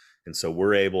soldiers. And so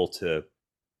we're able to,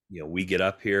 we get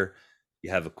up here, you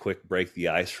have a quick break the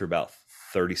ice for about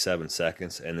 37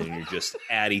 seconds, and then you're just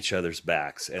at each other's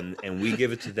backs, and we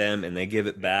give it to them and they give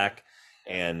it back,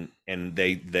 and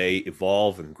they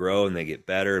evolve and grow and they get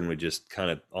better, and we just kind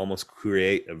of almost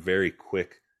create a very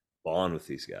quick bond with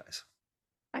these guys.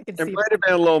 I can It see might have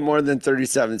been a little more than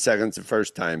 37 seconds the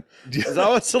first time. Because I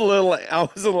was a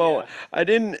little, I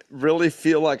didn't really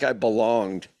feel like I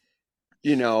belonged.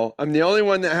 I'm the only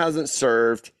one that hasn't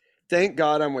served. Thank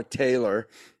God I'm with Taylor,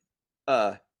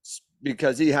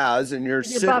 because he has, and you're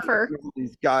sitting buffer. with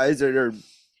these guys that are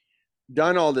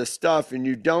done all this stuff, and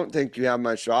you don't think you have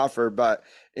much to offer. But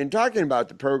in talking about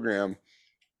the program,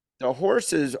 the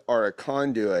horses are a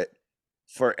conduit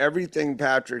for everything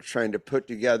Patrick's trying to put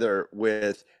together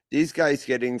with these guys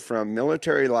getting from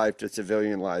military life to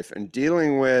civilian life and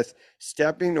dealing with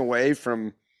stepping away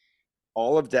from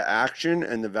all of the action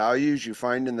and the values you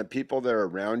find in the people that are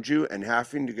around you and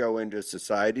having to go into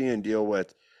society and deal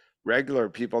with regular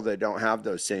people that don't have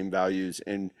those same values,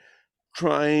 and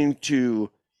trying to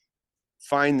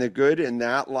find the good in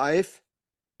that life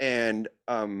and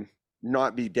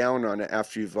not be down on it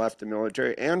after you've left the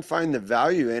military, and find the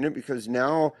value in it, because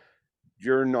now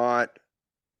you're not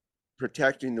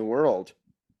protecting the world.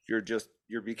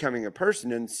 You're becoming a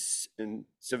person in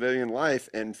civilian life.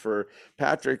 And for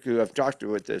Patrick, who I've talked to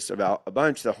with this about a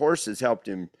bunch, the horses helped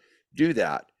him do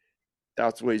that.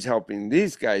 That's what he's helping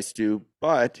these guys do.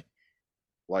 But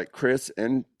like Chris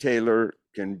and Taylor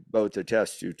can both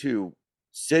attest to too,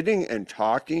 sitting and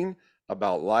talking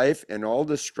about life and all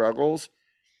the struggles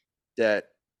that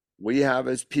we have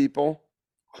as people,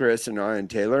 Chris and I and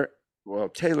Taylor. Well,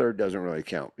 Taylor doesn't really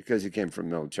count because he came from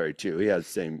military too. He has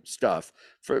the same stuff.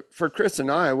 For Chris and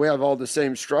I, we have all the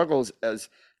same struggles as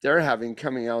they're having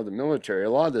coming out of the military. A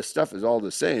lot of this stuff is all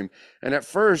the same. And at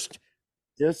first,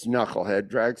 this knucklehead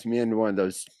drags me into one of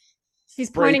those. He's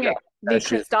pointing at the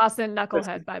Chris Dawson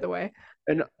knucklehead, by the way.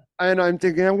 And I'm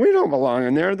thinking, we don't belong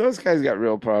in there. Those guys got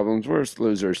real problems. We're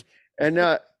losers. And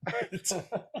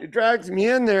it drags me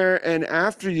in there. And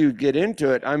after you get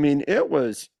into it, I mean, it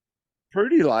was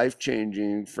pretty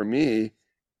life-changing for me,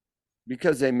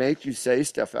 because they make you say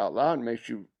stuff out loud and makes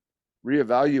you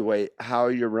reevaluate how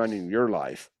you're running your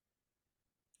life.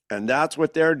 And that's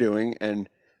what they're doing. And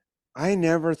I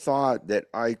never thought that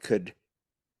I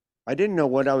didn't know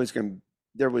what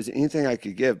there was anything I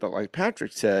could give. But like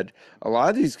Patrick said, a lot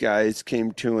of these guys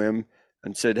came to him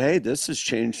and said, hey, this has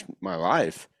changed my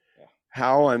life. Yeah.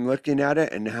 How I'm looking at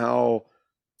it, and how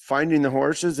finding the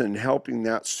horses and helping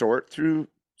that sort through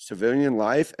civilian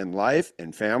life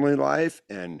and family life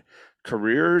and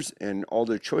careers and all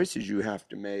the choices you have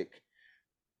to make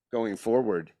going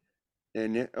forward.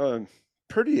 And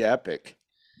pretty epic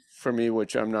for me,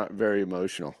 which I'm not very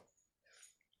emotional.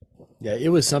 Yeah, it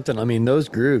was something. I mean, those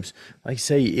groups, like I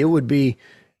say, it would be,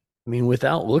 I mean,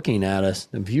 without looking at us,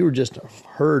 if you were just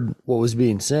heard what was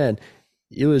being said,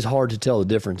 it was hard to tell the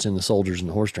difference in the soldiers and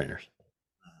the horse trainers.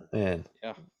 And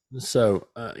Yeah. so,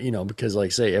 because like I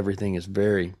say, everything is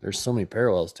there's so many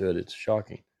parallels to it. It's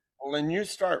shocking. Well, and you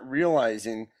start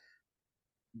realizing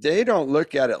they don't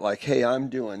look at it like, hey, I'm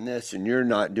doing this and you're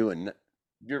not doing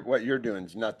what you're doing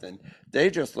is nothing. They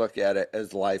just look at it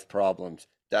as life problems.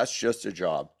 That's just a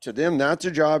job. To them, that's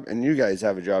a job, and you guys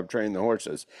have a job training the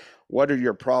horses. What are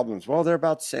your problems? Well, they're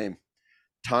about the same.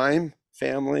 Time,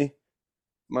 family,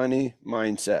 money,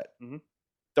 mindset. Mm-hmm.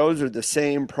 Those are the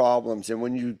same problems. And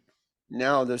when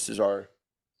this is our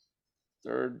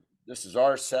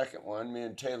second one. Me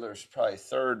and Taylor's probably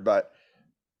third, but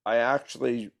I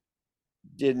actually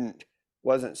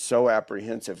wasn't so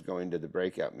apprehensive going to the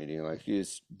breakout meeting. Like, you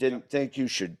just didn't think you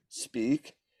should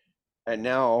speak, and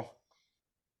now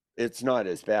it's not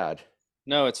as bad.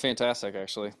 No, it's fantastic,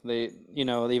 actually. They,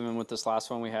 even with this last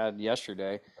one we had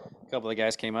yesterday, a couple of the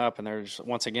guys came up and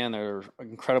they're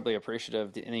incredibly appreciative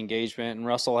of the engagement. And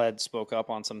Russell had spoke up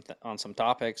on some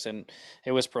topics, and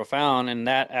it was profound. And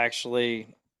that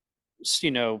actually,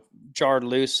 jarred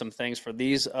loose some things for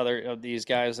these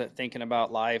guys that thinking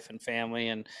about life and family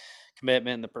and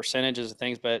commitment and the percentages of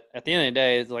things. But at the end of the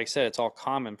day, like I said, it's all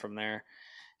common from there.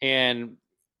 And,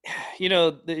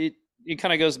 it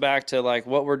kind of goes back to like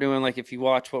what we're doing. Like if you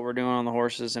watch what we're doing on the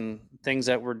horses and things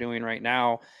that we're doing right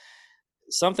now,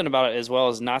 something about it as well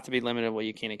is not to be limited to what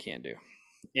you can and can't do.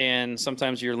 And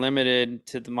sometimes you're limited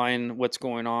to the mind, what's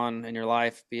going on in your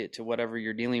life, be it to whatever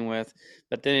you're dealing with.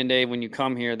 But at the end of the day, when you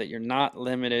come here, that you're not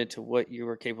limited to what you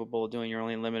are capable of doing. You're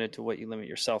only limited to what you limit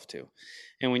yourself to.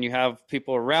 And when you have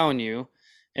people around you,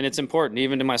 and it's important,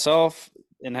 even to myself,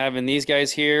 and having these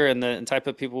guys here and the type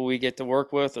of people we get to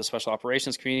work with, the special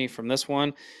operations community from this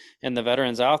one and the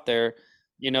veterans out there,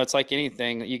 it's like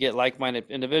anything. You get like-minded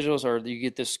individuals, or you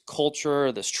get this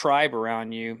culture, this tribe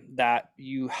around you that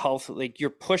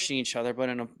you're pushing each other, but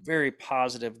in a very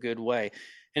positive, good way.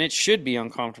 And it should be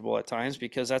uncomfortable at times,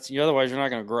 because otherwise you're not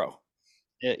going to grow.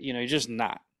 You're just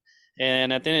not.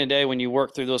 And at the end of the day, when you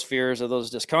work through those fears or those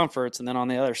discomforts, and then on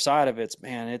the other side of it,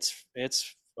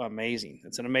 it's amazing.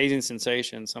 It's an amazing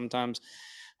sensation. Sometimes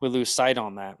we lose sight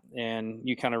on that, and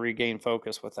you kind of regain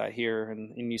focus with that here,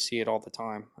 and you see it all the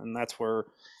time. And that's where,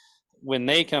 when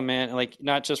they come in, like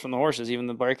not just from the horses, even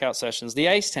the breakout sessions, the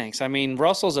ice tanks. I mean,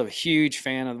 Russell's a huge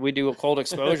fan of, we do a cold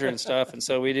exposure and stuff. And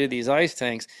so we do these ice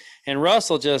tanks, and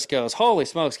Russell just goes, holy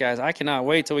smokes, guys, I cannot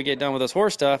wait till we get done with this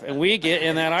horse stuff and we get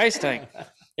in that ice tank.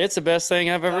 It's the best thing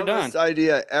I've ever done. Dumbest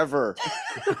idea ever.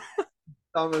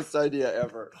 Dumbest idea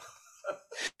ever.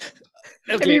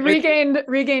 Have you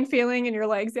regained feeling in your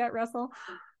legs yet, Russell?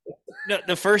 No,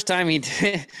 the first time he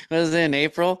did was in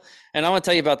April, and I want to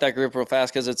tell you about that group real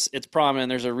fast because it's prominent.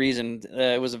 There's a reason.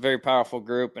 It was a very powerful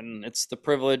group, and it's the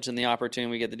privilege and the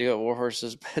opportunity we get to do at War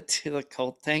Horses. But to the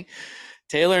cult thing,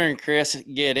 Taylor and Chris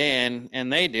get in,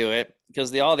 and they do it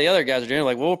because all the other guys are doing it.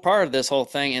 Like, well, we're part of this whole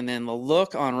thing, and then the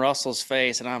look on Russell's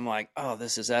face, and I'm like, oh,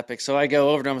 this is epic. So I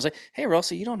go over to him and say, hey,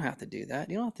 Russell, you don't have to do that.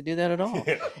 You don't have to do that at all.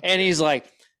 And he's like,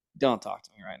 don't talk to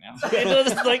me right now.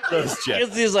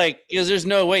 He's like, because there's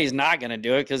no way he's not going to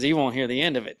do it, because he won't hear the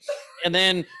end of it. And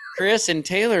then Chris and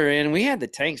Taylor, and we had the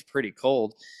tanks pretty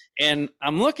cold, and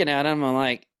I'm looking at him, I'm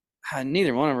like,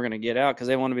 neither one of them are going to get out because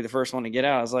they want to be the first one to get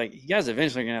out. I was like, you guys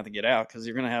eventually are going to have to get out because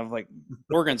you're going to have like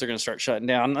organs are going to start shutting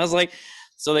down. And I was like,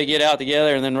 so they get out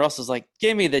together, and then Russell's like,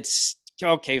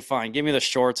 okay, fine, give me the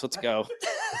shorts, let's go.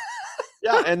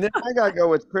 Yeah, and then I got to go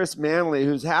with Chris Manley,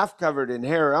 who's half covered in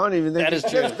hair. I don't even think he's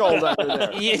just cold under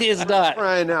there. He is not.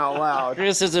 Crying out loud.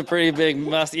 Chris is a pretty big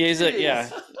must.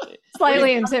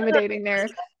 Slightly intimidating there.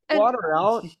 Water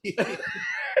out.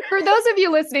 For those of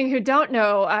you listening who don't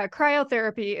know,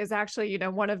 cryotherapy is actually,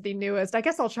 one of the newest, I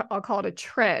guess I'll call it a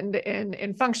trend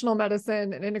in functional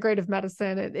medicine and integrative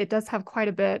medicine. It does have quite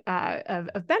a bit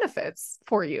of benefits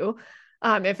for you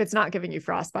if it's not giving you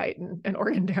frostbite and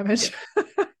organ damage.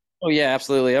 Oh, yeah,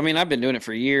 absolutely. I mean, I've been doing it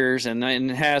for years, and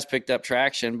it has picked up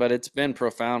traction, but it's been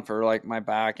profound for like my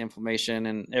back inflammation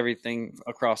and everything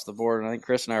across the board. And I think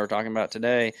Chris and I were talking about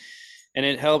today, and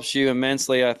it helps you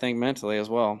immensely, I think, mentally as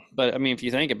well. But I mean, if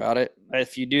you think about it,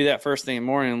 if you do that first thing in the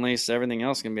morning, at least everything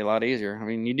else can be a lot easier. I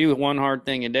mean, you do one hard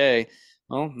thing a day.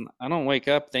 Well, I don't wake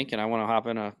up thinking I want to hop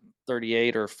in a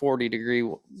 38 or 40 degree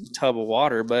tub of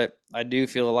water, but I do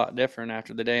feel a lot different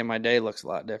after the day, and my day looks a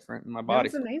lot different in my body.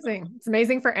 It's amazing. It's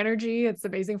amazing for energy. It's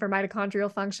amazing for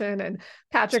mitochondrial function. And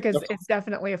Patrick is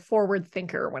definitely a forward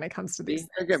thinker when it comes to these.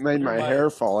 I think it made my hair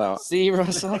fall out. See,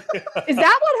 Russell? Is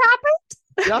that what happened?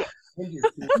 Yeah. He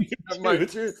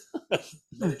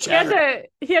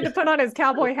had to put on his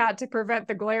cowboy hat to prevent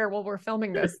the glare while we're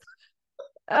filming this.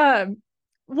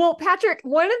 Well, Patrick,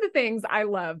 one of the things I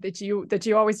love that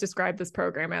you always describe this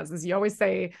program as is you always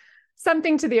say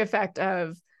something to the effect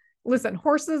of, listen,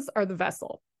 horses are the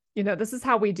vessel. You know, this is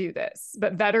how we do this,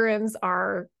 but veterans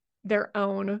are their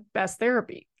own best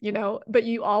therapy, you know, but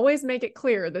you always make it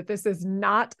clear that this is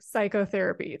not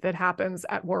psychotherapy that happens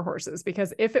at War Horses,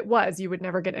 because if it was, you would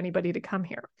never get anybody to come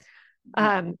here.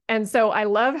 And so I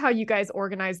love how you guys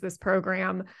organize this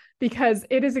program, because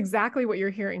it is exactly what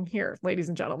you're hearing here, ladies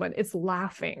and gentlemen. It's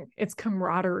laughing, it's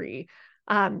camaraderie.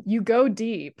 You go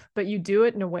deep, but you do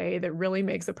it in a way that really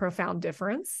makes a profound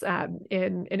difference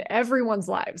in everyone's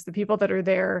lives. The people that are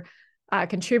there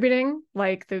contributing,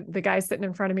 like the guys sitting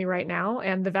in front of me right now,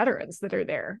 and the veterans that are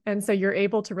there. And so you're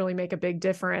able to really make a big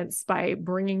difference by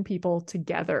bringing people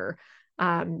together,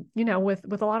 you know,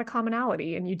 with a lot of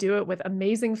commonality. And you do it with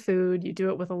amazing food. You do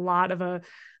it with a lot of a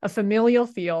familial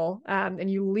feel, and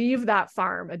you leave that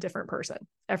farm a different person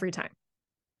every time.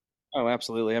 Oh,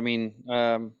 absolutely. I mean,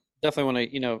 definitely want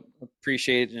to, you know,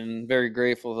 appreciate and very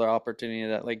grateful for the opportunity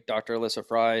that like Dr. Alyssa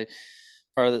Fry,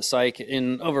 part of the psych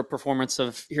in overperformance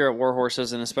of here at War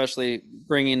Horses, and especially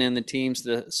bringing in the teams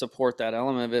to support that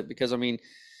element of it. Because I mean,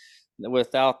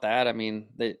 without that, I mean,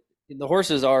 the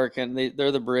horses are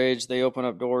they're the bridge. They open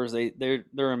up doors.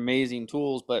 They're amazing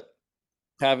tools. But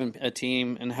having a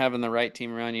team and having the right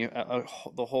team around you,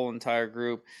 the whole entire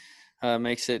group,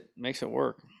 makes it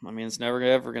work. I mean, it's never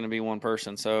ever going to be one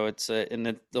person. So it's and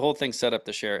the whole thing's set up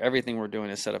to share. Everything we're doing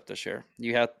is set up to share.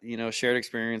 You have, you know, shared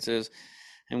experiences,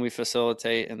 and we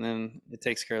facilitate, and then it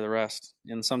takes care of the rest.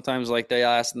 And sometimes, like they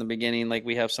asked in the beginning, like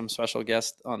we have some special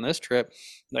guests on this trip,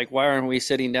 like, why aren't we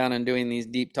sitting down and doing these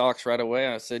deep talks right away?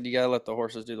 I said, you got to let the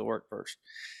horses do the work first.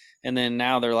 And then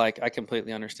now they're like, I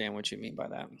completely understand what you mean by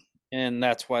that. And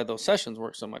that's why those sessions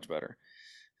work so much better.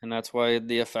 And that's why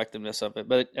the effectiveness of it.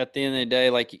 But at the end of the day,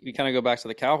 like we kind of go back to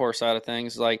the cow horse side of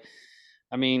things. Like,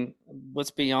 I mean,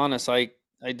 let's be honest. I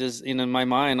just, in my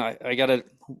mind,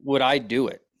 would I do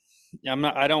it?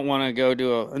 I don't want to go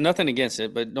do nothing against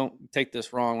it, but don't take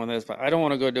this wrong with this, but I don't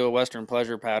want to go do a Western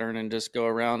pleasure pattern and just go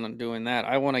around and doing that.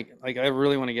 I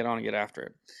really want to get on and get after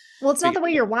it. Well, it's not the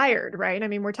way you're wired, right? I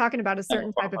mean, we're talking about a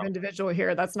certain type of individual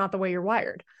here. That's not the way you're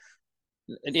wired.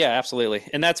 Yeah, absolutely.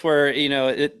 And that's where, you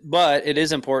know, but it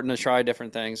is important to try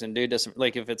different things and do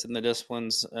like if it's in the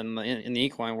disciplines and in the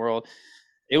equine world.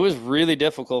 It was really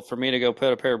difficult for me to go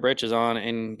put a pair of britches on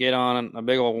and get on a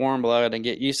big old warm blood and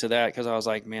get used to that, because I was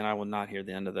like, man, I will not hear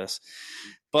the end of this.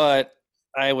 But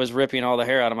I was ripping all the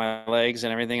hair out of my legs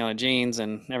and everything on the jeans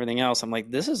and everything else. I'm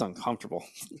like, this is uncomfortable.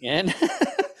 And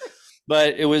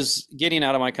but it was getting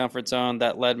out of my comfort zone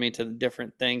that led me to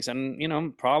different things. And, you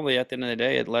know, probably at the end of the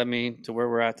day, it led me to where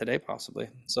we're at today, possibly.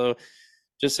 So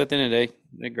just at the end of the day,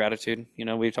 the gratitude. You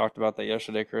know, we talked about that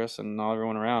yesterday, Chris, and all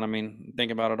everyone around. I mean,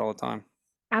 think about it all the time.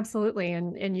 Absolutely.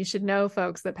 And you should know,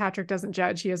 folks, that Patrick doesn't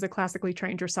judge. He is a classically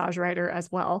trained dressage rider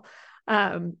as well.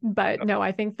 But no,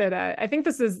 I think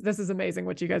this is amazing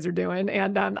what you guys are doing.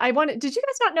 And did you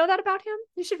guys not know that about him?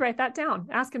 You should write that down.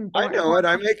 Ask him. I know it.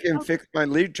 I make him fix my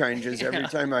lead changes every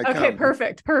time I come. Okay,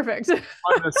 perfect.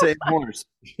 On the same horse.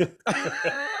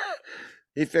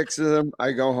 He fixes them.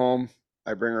 I go home.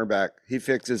 I bring her back. He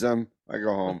fixes them. I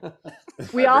go home.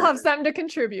 We all have something to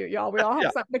contribute, y'all. We all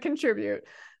have something to contribute.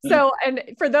 So, and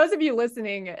for those of you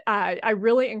listening, I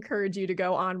really encourage you to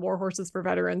go on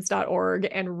warhorsesforveterans.org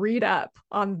and read up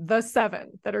on the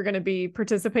 7 that are going to be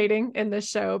participating in this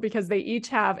show, because they each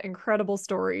have incredible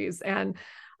stories. And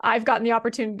I've gotten the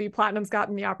opportunity, Platinum's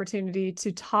gotten the opportunity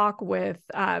to talk with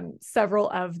several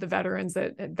of the veterans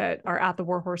that are at the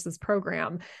War Horses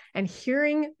program, and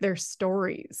hearing their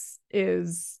stories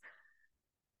is,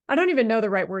 I don't even know the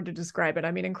right word to describe it.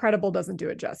 I mean, incredible doesn't do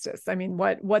it justice. I mean,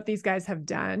 what these guys have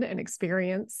done and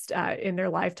experienced in their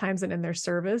lifetimes and in their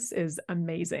service is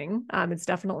amazing. It's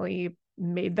definitely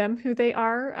made them who they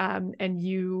are. And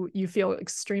you feel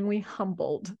extremely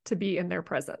humbled to be in their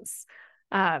presence,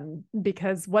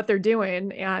 because what they're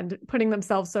doing and putting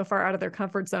themselves so far out of their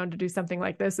comfort zone to do something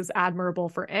like this is admirable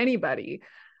for anybody.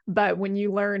 But when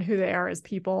you learn who they are as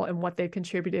people and what they've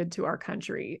contributed to our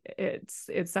country, it's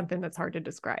something that's hard to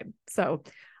describe. So,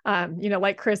 you know,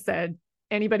 like Chris said,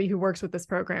 anybody who works with this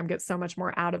program gets so much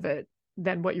more out of it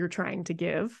than what you're trying to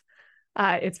give.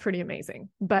 It's pretty amazing.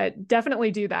 But definitely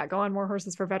do that. Go on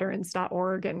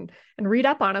warhorsesforveterans.org and read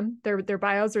up on them. Their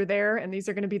bios are there, and these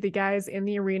are going to be the guys in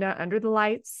the arena under the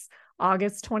lights.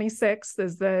 August 26th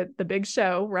is the big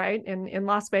show, right? In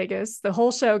Las Vegas. The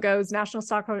whole show goes, National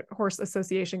Stock Horse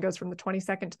Association goes from the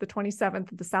 22nd to the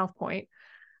 27th at the South Point.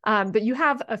 But you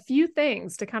have a few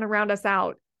things to kind of round us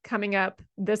out coming up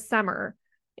this summer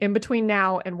in between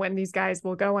now and when these guys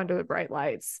will go under the bright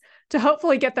lights to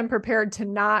hopefully get them prepared to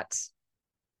not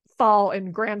fall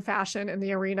in grand fashion in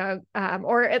the arena,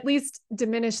 or at least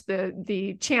diminish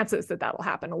the chances that that'll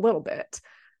happen a little bit.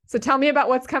 So tell me about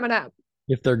what's coming up.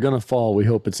 If they're going to fall, we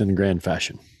hope it's in grand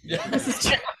fashion. This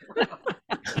is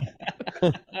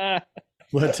true.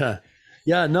 But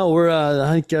yeah, no, we're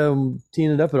I think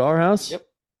teeing it up at our house.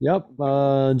 Yep.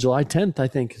 July 10th, I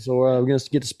think. So we're going to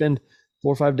get to spend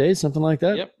 4 or 5 days, something like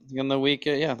that. Yep. In the week,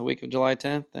 the week of July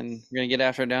 10th, and we're going to get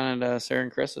after it down at Sarah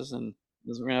and Chris's, and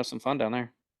we're going to have some fun down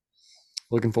there.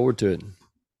 Looking forward to it.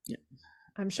 Yeah.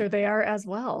 I'm sure they are as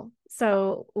well.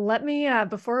 So let me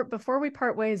before we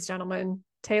part ways, gentlemen,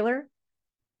 Taylor,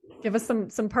 give us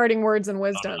some parting words and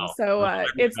wisdom. So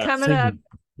it's coming up.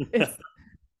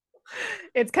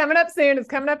 It's coming up soon. It's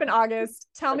coming up in August.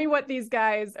 Tell me what these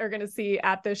guys are going to see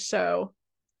at this show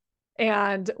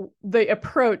and the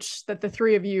approach that the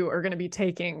three of you are going to be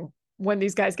taking when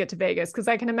these guys get to Vegas. Because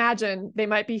I can imagine they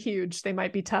might be huge. They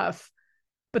might be tough.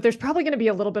 But there's probably going to be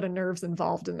a little bit of nerves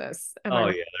involved in this.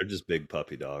 Yeah, they're just big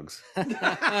puppy dogs.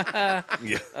 Yeah,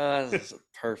 that's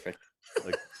perfect.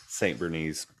 Like Saint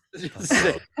Bernese,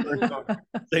 Saint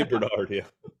Bernard.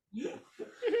 Yeah.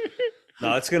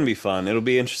 No, it's going to be fun. It'll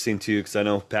be interesting too, because I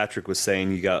know Patrick was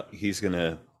saying he's going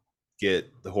to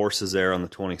get the horses there on the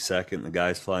 22nd. The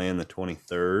guys fly in the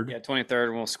 23rd. Yeah, 23rd,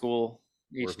 and we'll school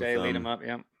each day, lead them up.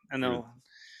 Yeah, and they'll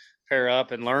pair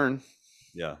up and learn.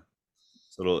 Yeah.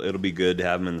 So it'll be good to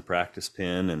have them in the practice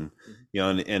pen, and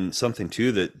and something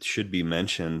too that should be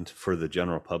mentioned for the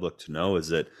general public to know is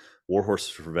that War Horses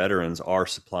for Veterans are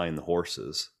supplying the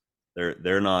horses.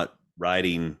 They're not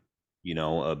riding,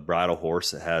 a bridle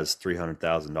horse that has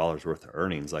 $300,000 worth of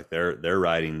earnings. Like they're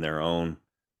riding their own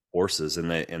horses, and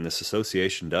this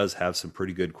association does have some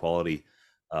pretty good quality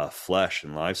flesh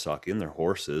and livestock in their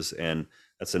horses. And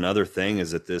that's another thing,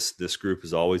 is that this group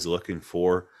is always looking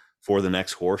for the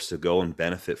next horse to go and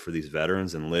benefit for these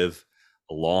veterans and live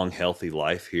a long, healthy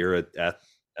life here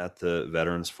at the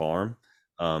veterans farm.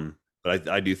 But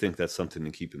I do think that's something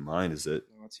to keep in mind, is that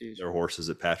they're horses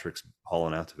that Patrick's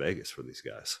hauling out to Vegas for these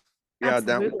guys. Yeah,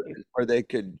 Absolutely. that was where they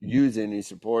could use any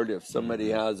support. If somebody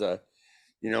has a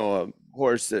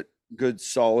horse, good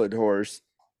solid horse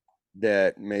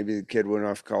that maybe the kid went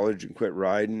off college and quit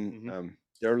riding,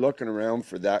 they're looking around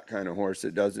for that kind of horse.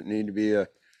 It doesn't need to be a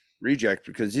reject,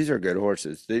 because these are good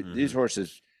horses. These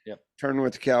horses turn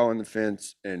with the cow on the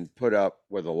fence and put up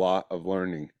with a lot of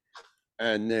learning,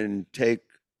 and then take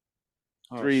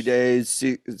 3 days,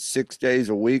 6 days,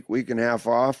 a week and a half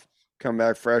off, come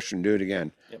back fresh and do it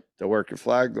again. They'll work your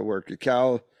flag, they'll work your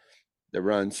cow, they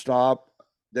run stop.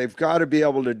 They've got to be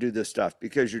able to do this stuff,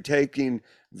 because you're taking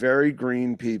very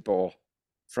green people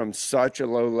from such a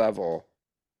low level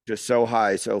to so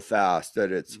high so fast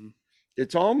that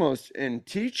it's almost, in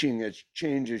teaching, it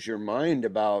changes your mind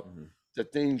about the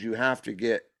things you have to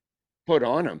get put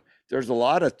on them. There's a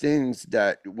lot of things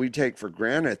that we take for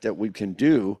granted that we can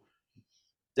do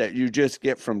that you just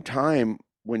get from time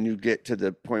when you get to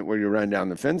the point where you run down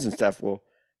the fence and stuff. Well,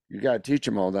 you got to teach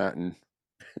them all that in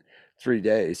 3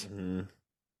 days.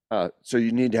 So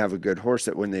you need to have a good horse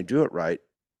that when they do it right,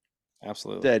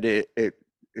 absolutely, that it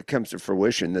comes to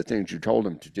fruition, the things you told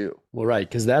them to do. Well, right,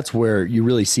 because that's where you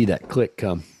really see that click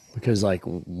come. Because like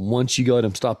once you go let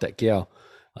them stop that cow,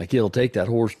 like it'll take that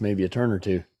horse maybe a turn or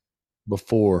two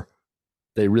before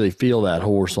they really feel that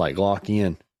horse like lock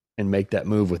in and make that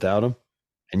move without them.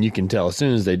 And you can tell as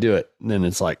soon as they do it, then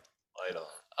it's like,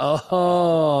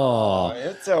 oh,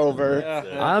 it's over.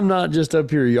 I'm not just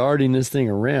up here yarding this thing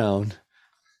around.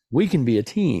 We can be a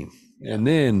team. And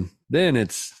then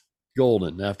it's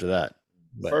golden after that.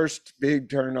 But first big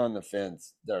turn on the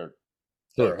fence, they're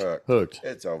hooked.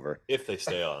 It's over. If they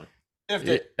stay on. If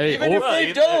they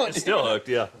It's don't, still hooked,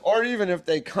 yeah. Or even if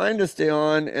they kind of stay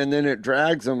on and then it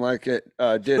drags them like it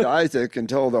did Isaac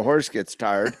until the horse gets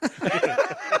tired.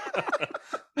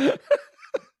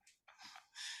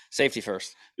 Safety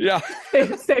first. Yeah.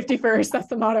 Safety first. That's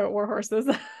the motto at War Horses.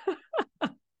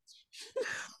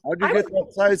 How'd you get that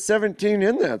size 17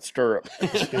 in that stirrup?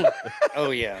 Oh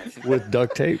yeah, with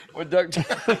duct tape. With duct tape.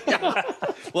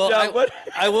 Well,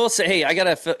 I will say, hey,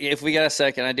 if we got a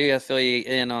second, I do have to fill you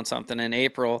in on something. In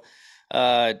April,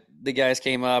 the guys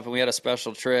came up and we had a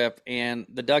special trip, and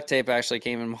the duct tape actually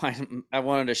came in mind. I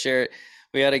wanted to share it.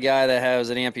 We had a guy that has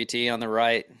an amputee on the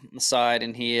right side,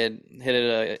 and he had hit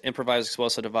an improvised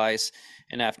explosive device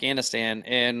in Afghanistan.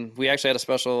 And we actually had a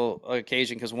special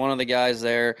occasion because one of the guys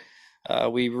there,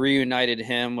 we reunited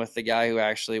him with the guy who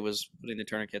actually was putting the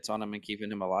tourniquets on him and keeping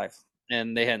him alive.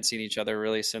 and they hadn't seen each other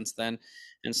really since then.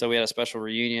 And so we had a special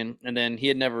reunion, and then he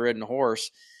had never ridden a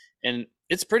horse. And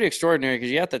it's pretty extraordinary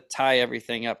because you have to tie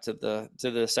everything up to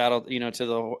the saddle,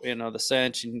 to the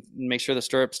cinch, and make sure the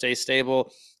stirrup stays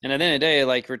stable. And at the end of the day,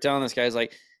 like we're telling this guy's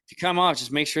like, if you come off,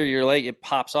 just make sure your leg, it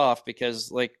pops off,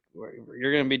 because like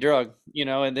you're going to be drugged,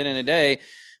 and then in the day,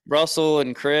 Russell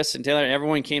and Chris and Taylor and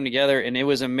everyone came together, and it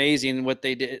was amazing what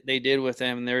they did with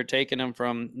him. They were taking him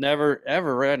from never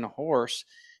ever riding a horse,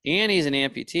 and he's an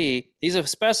amputee. He's a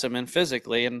specimen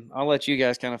physically, and I'll let you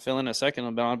guys kind of fill in a second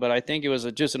about it, but I think it was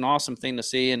just an awesome thing to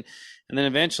see. And then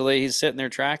eventually he's sitting there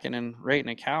tracking and rating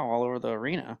a cow all over the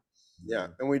arena. Yeah,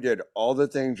 and we did all the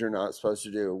things you're not supposed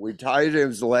to do. We tied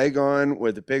his leg on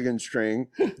with a pig and string,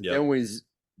 and we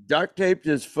duct taped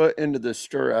his foot into the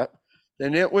stirrup.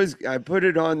 Then I put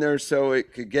it on there so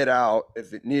it could get out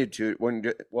if it needed to. It wouldn't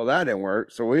get, well, that didn't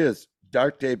work. So we just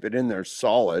duct tape it in there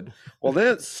solid. Well,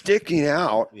 then it's sticking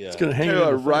out. Yeah. It's going to hang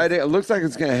it looks like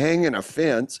it's going to hang in a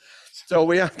fence. So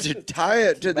we have to tie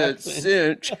it to the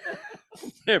cinch,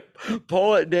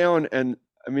 pull it down. And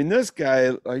I mean, this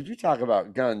guy, like you talk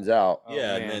about guns out.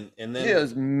 Yeah. And then he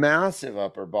is massive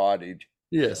upper bodied.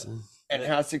 Yes. And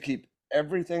has to keep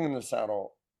everything in the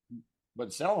saddle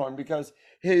but sell on, because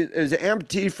his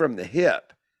amputee from the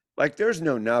hip, like there's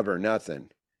no nub or nothing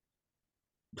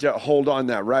to hold on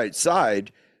that right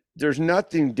side. There's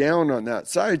nothing down on that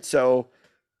side. So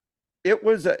it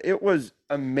was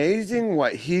amazing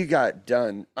what he got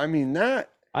done. I mean,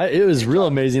 it was real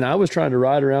amazing. I was trying to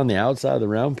ride around the outside of the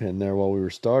round pen there while we were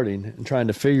starting and trying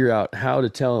to figure out how to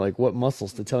tell, like what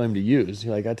muscles to tell him to use.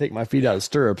 Like I take my feet out of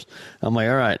stirrups. I'm like,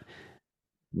 all right,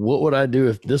 what would I do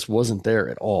if this wasn't there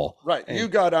at all? Right. And you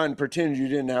got on, pretend you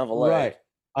didn't have a leg. Right.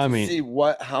 I mean, see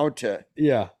how to.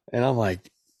 Yeah. And I'm like,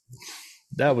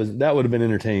 that would have been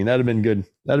entertaining. That'd have been good.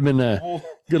 That'd have been a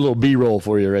good little B-roll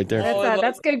for you right there.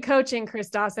 That's good coaching, Chris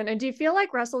Dawson. And do you feel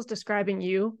like Russell's describing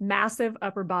you, massive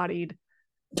upper bodied?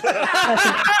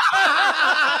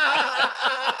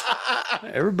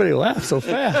 Everybody laughs so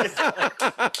fast.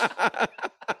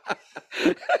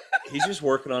 He's just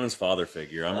working on his father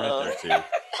figure. I'm right there too.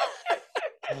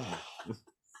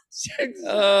 It's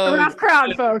a rough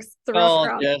crowd, folks. It's a rough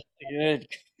crowd. Yeah, good.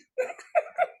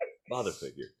 Father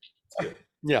figure. Good.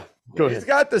 Yeah, go ahead. He's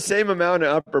got the same amount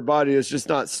of upper body. It's just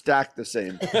not stacked the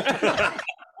same.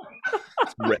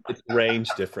 It's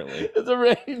arranged differently. It's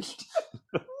arranged.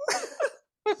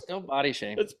 No body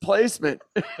shame. It's placement.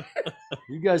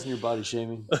 You guys and your body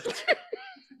shaming.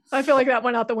 I feel like that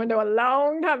went out the window a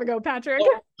long time ago, Patrick.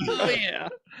 Oh yeah.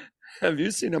 Have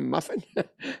you seen a muffin?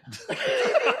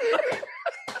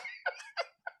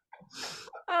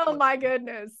 Oh my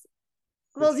goodness.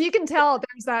 Well, as you can tell,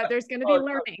 there's going to be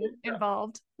learning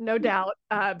involved, no doubt.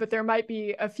 But there might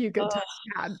be a few good times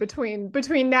had between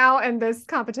now and this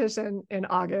competition in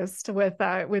August with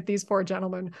these four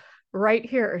gentlemen right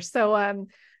here. So,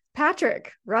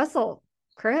 Patrick, Russell,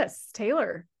 Chris,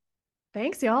 Taylor,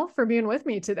 thanks y'all for being with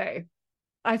me today.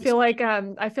 I feel like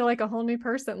a whole new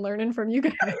person learning from you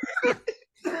guys.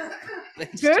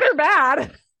 Good or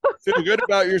bad? Feel good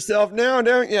about yourself now,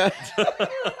 don't you?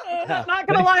 I'm not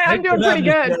gonna lie, I'm doing pretty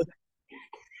good.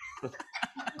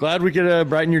 Glad we could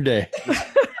brighten your day.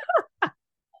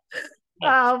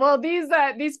 Well,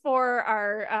 these four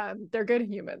are they're good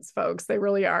humans, folks. They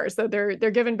really are. So they're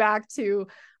giving back to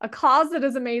a cause that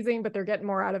is amazing, but they're getting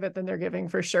more out of it than they're giving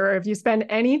for sure. If you spend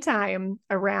any time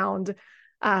around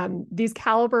these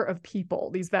caliber of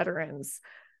people, these veterans,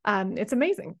 it's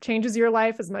amazing. Changes your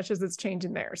life as much as it's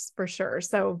changing theirs for sure.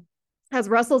 So as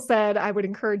Russell said, I would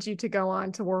encourage you to go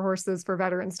on to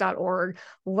warhorsesforveterans.org,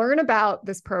 learn about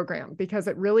this program because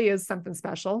it really is something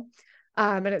special.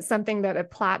 And it's something that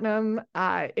at Platinum,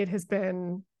 it has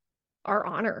been our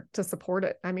honor to support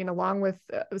it. I mean, along with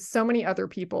so many other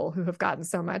people who have gotten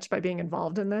so much by being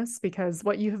involved in this, because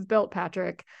what you have built,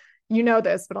 Patrick, you know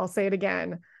this, but I'll say it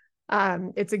again.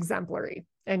 It's exemplary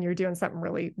and you're doing something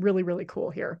really, really, really cool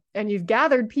here. And you've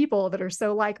gathered people that are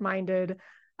so like-minded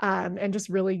and just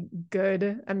really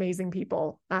good, amazing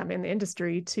people in the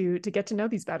industry to get to know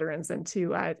these veterans and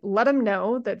to let them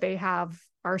know that they have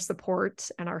our support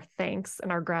and our thanks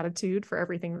and our gratitude for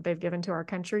everything that they've given to our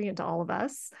country and to all of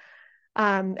us.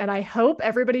 And I hope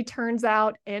everybody turns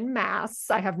out en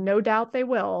masse. I have no doubt they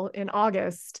will in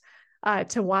August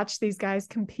to watch these guys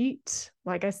compete.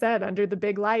 Like I said, under the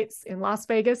big lights in Las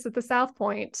Vegas at the South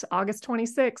Point, August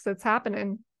 26th, it's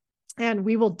happening. And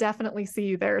we will definitely see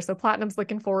you there. So Platinum's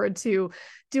looking forward to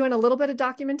doing a little bit of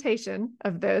documentation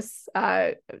of this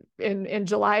in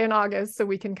July and August, so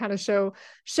we can kind of show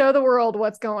the world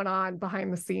what's going on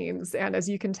behind the scenes. And as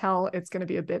you can tell, it's going to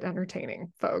be a bit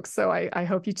entertaining, folks. So I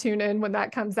hope you tune in when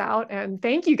that comes out. And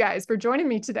thank you guys for joining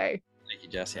me today. Thank you,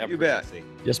 Jesse. You bet.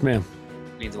 Yes, ma'am.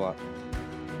 It means a lot.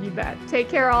 You bet. Take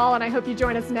care, all. And I hope you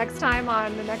join us next time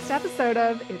on the next episode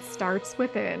of It Starts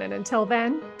Within. And until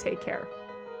then, take care.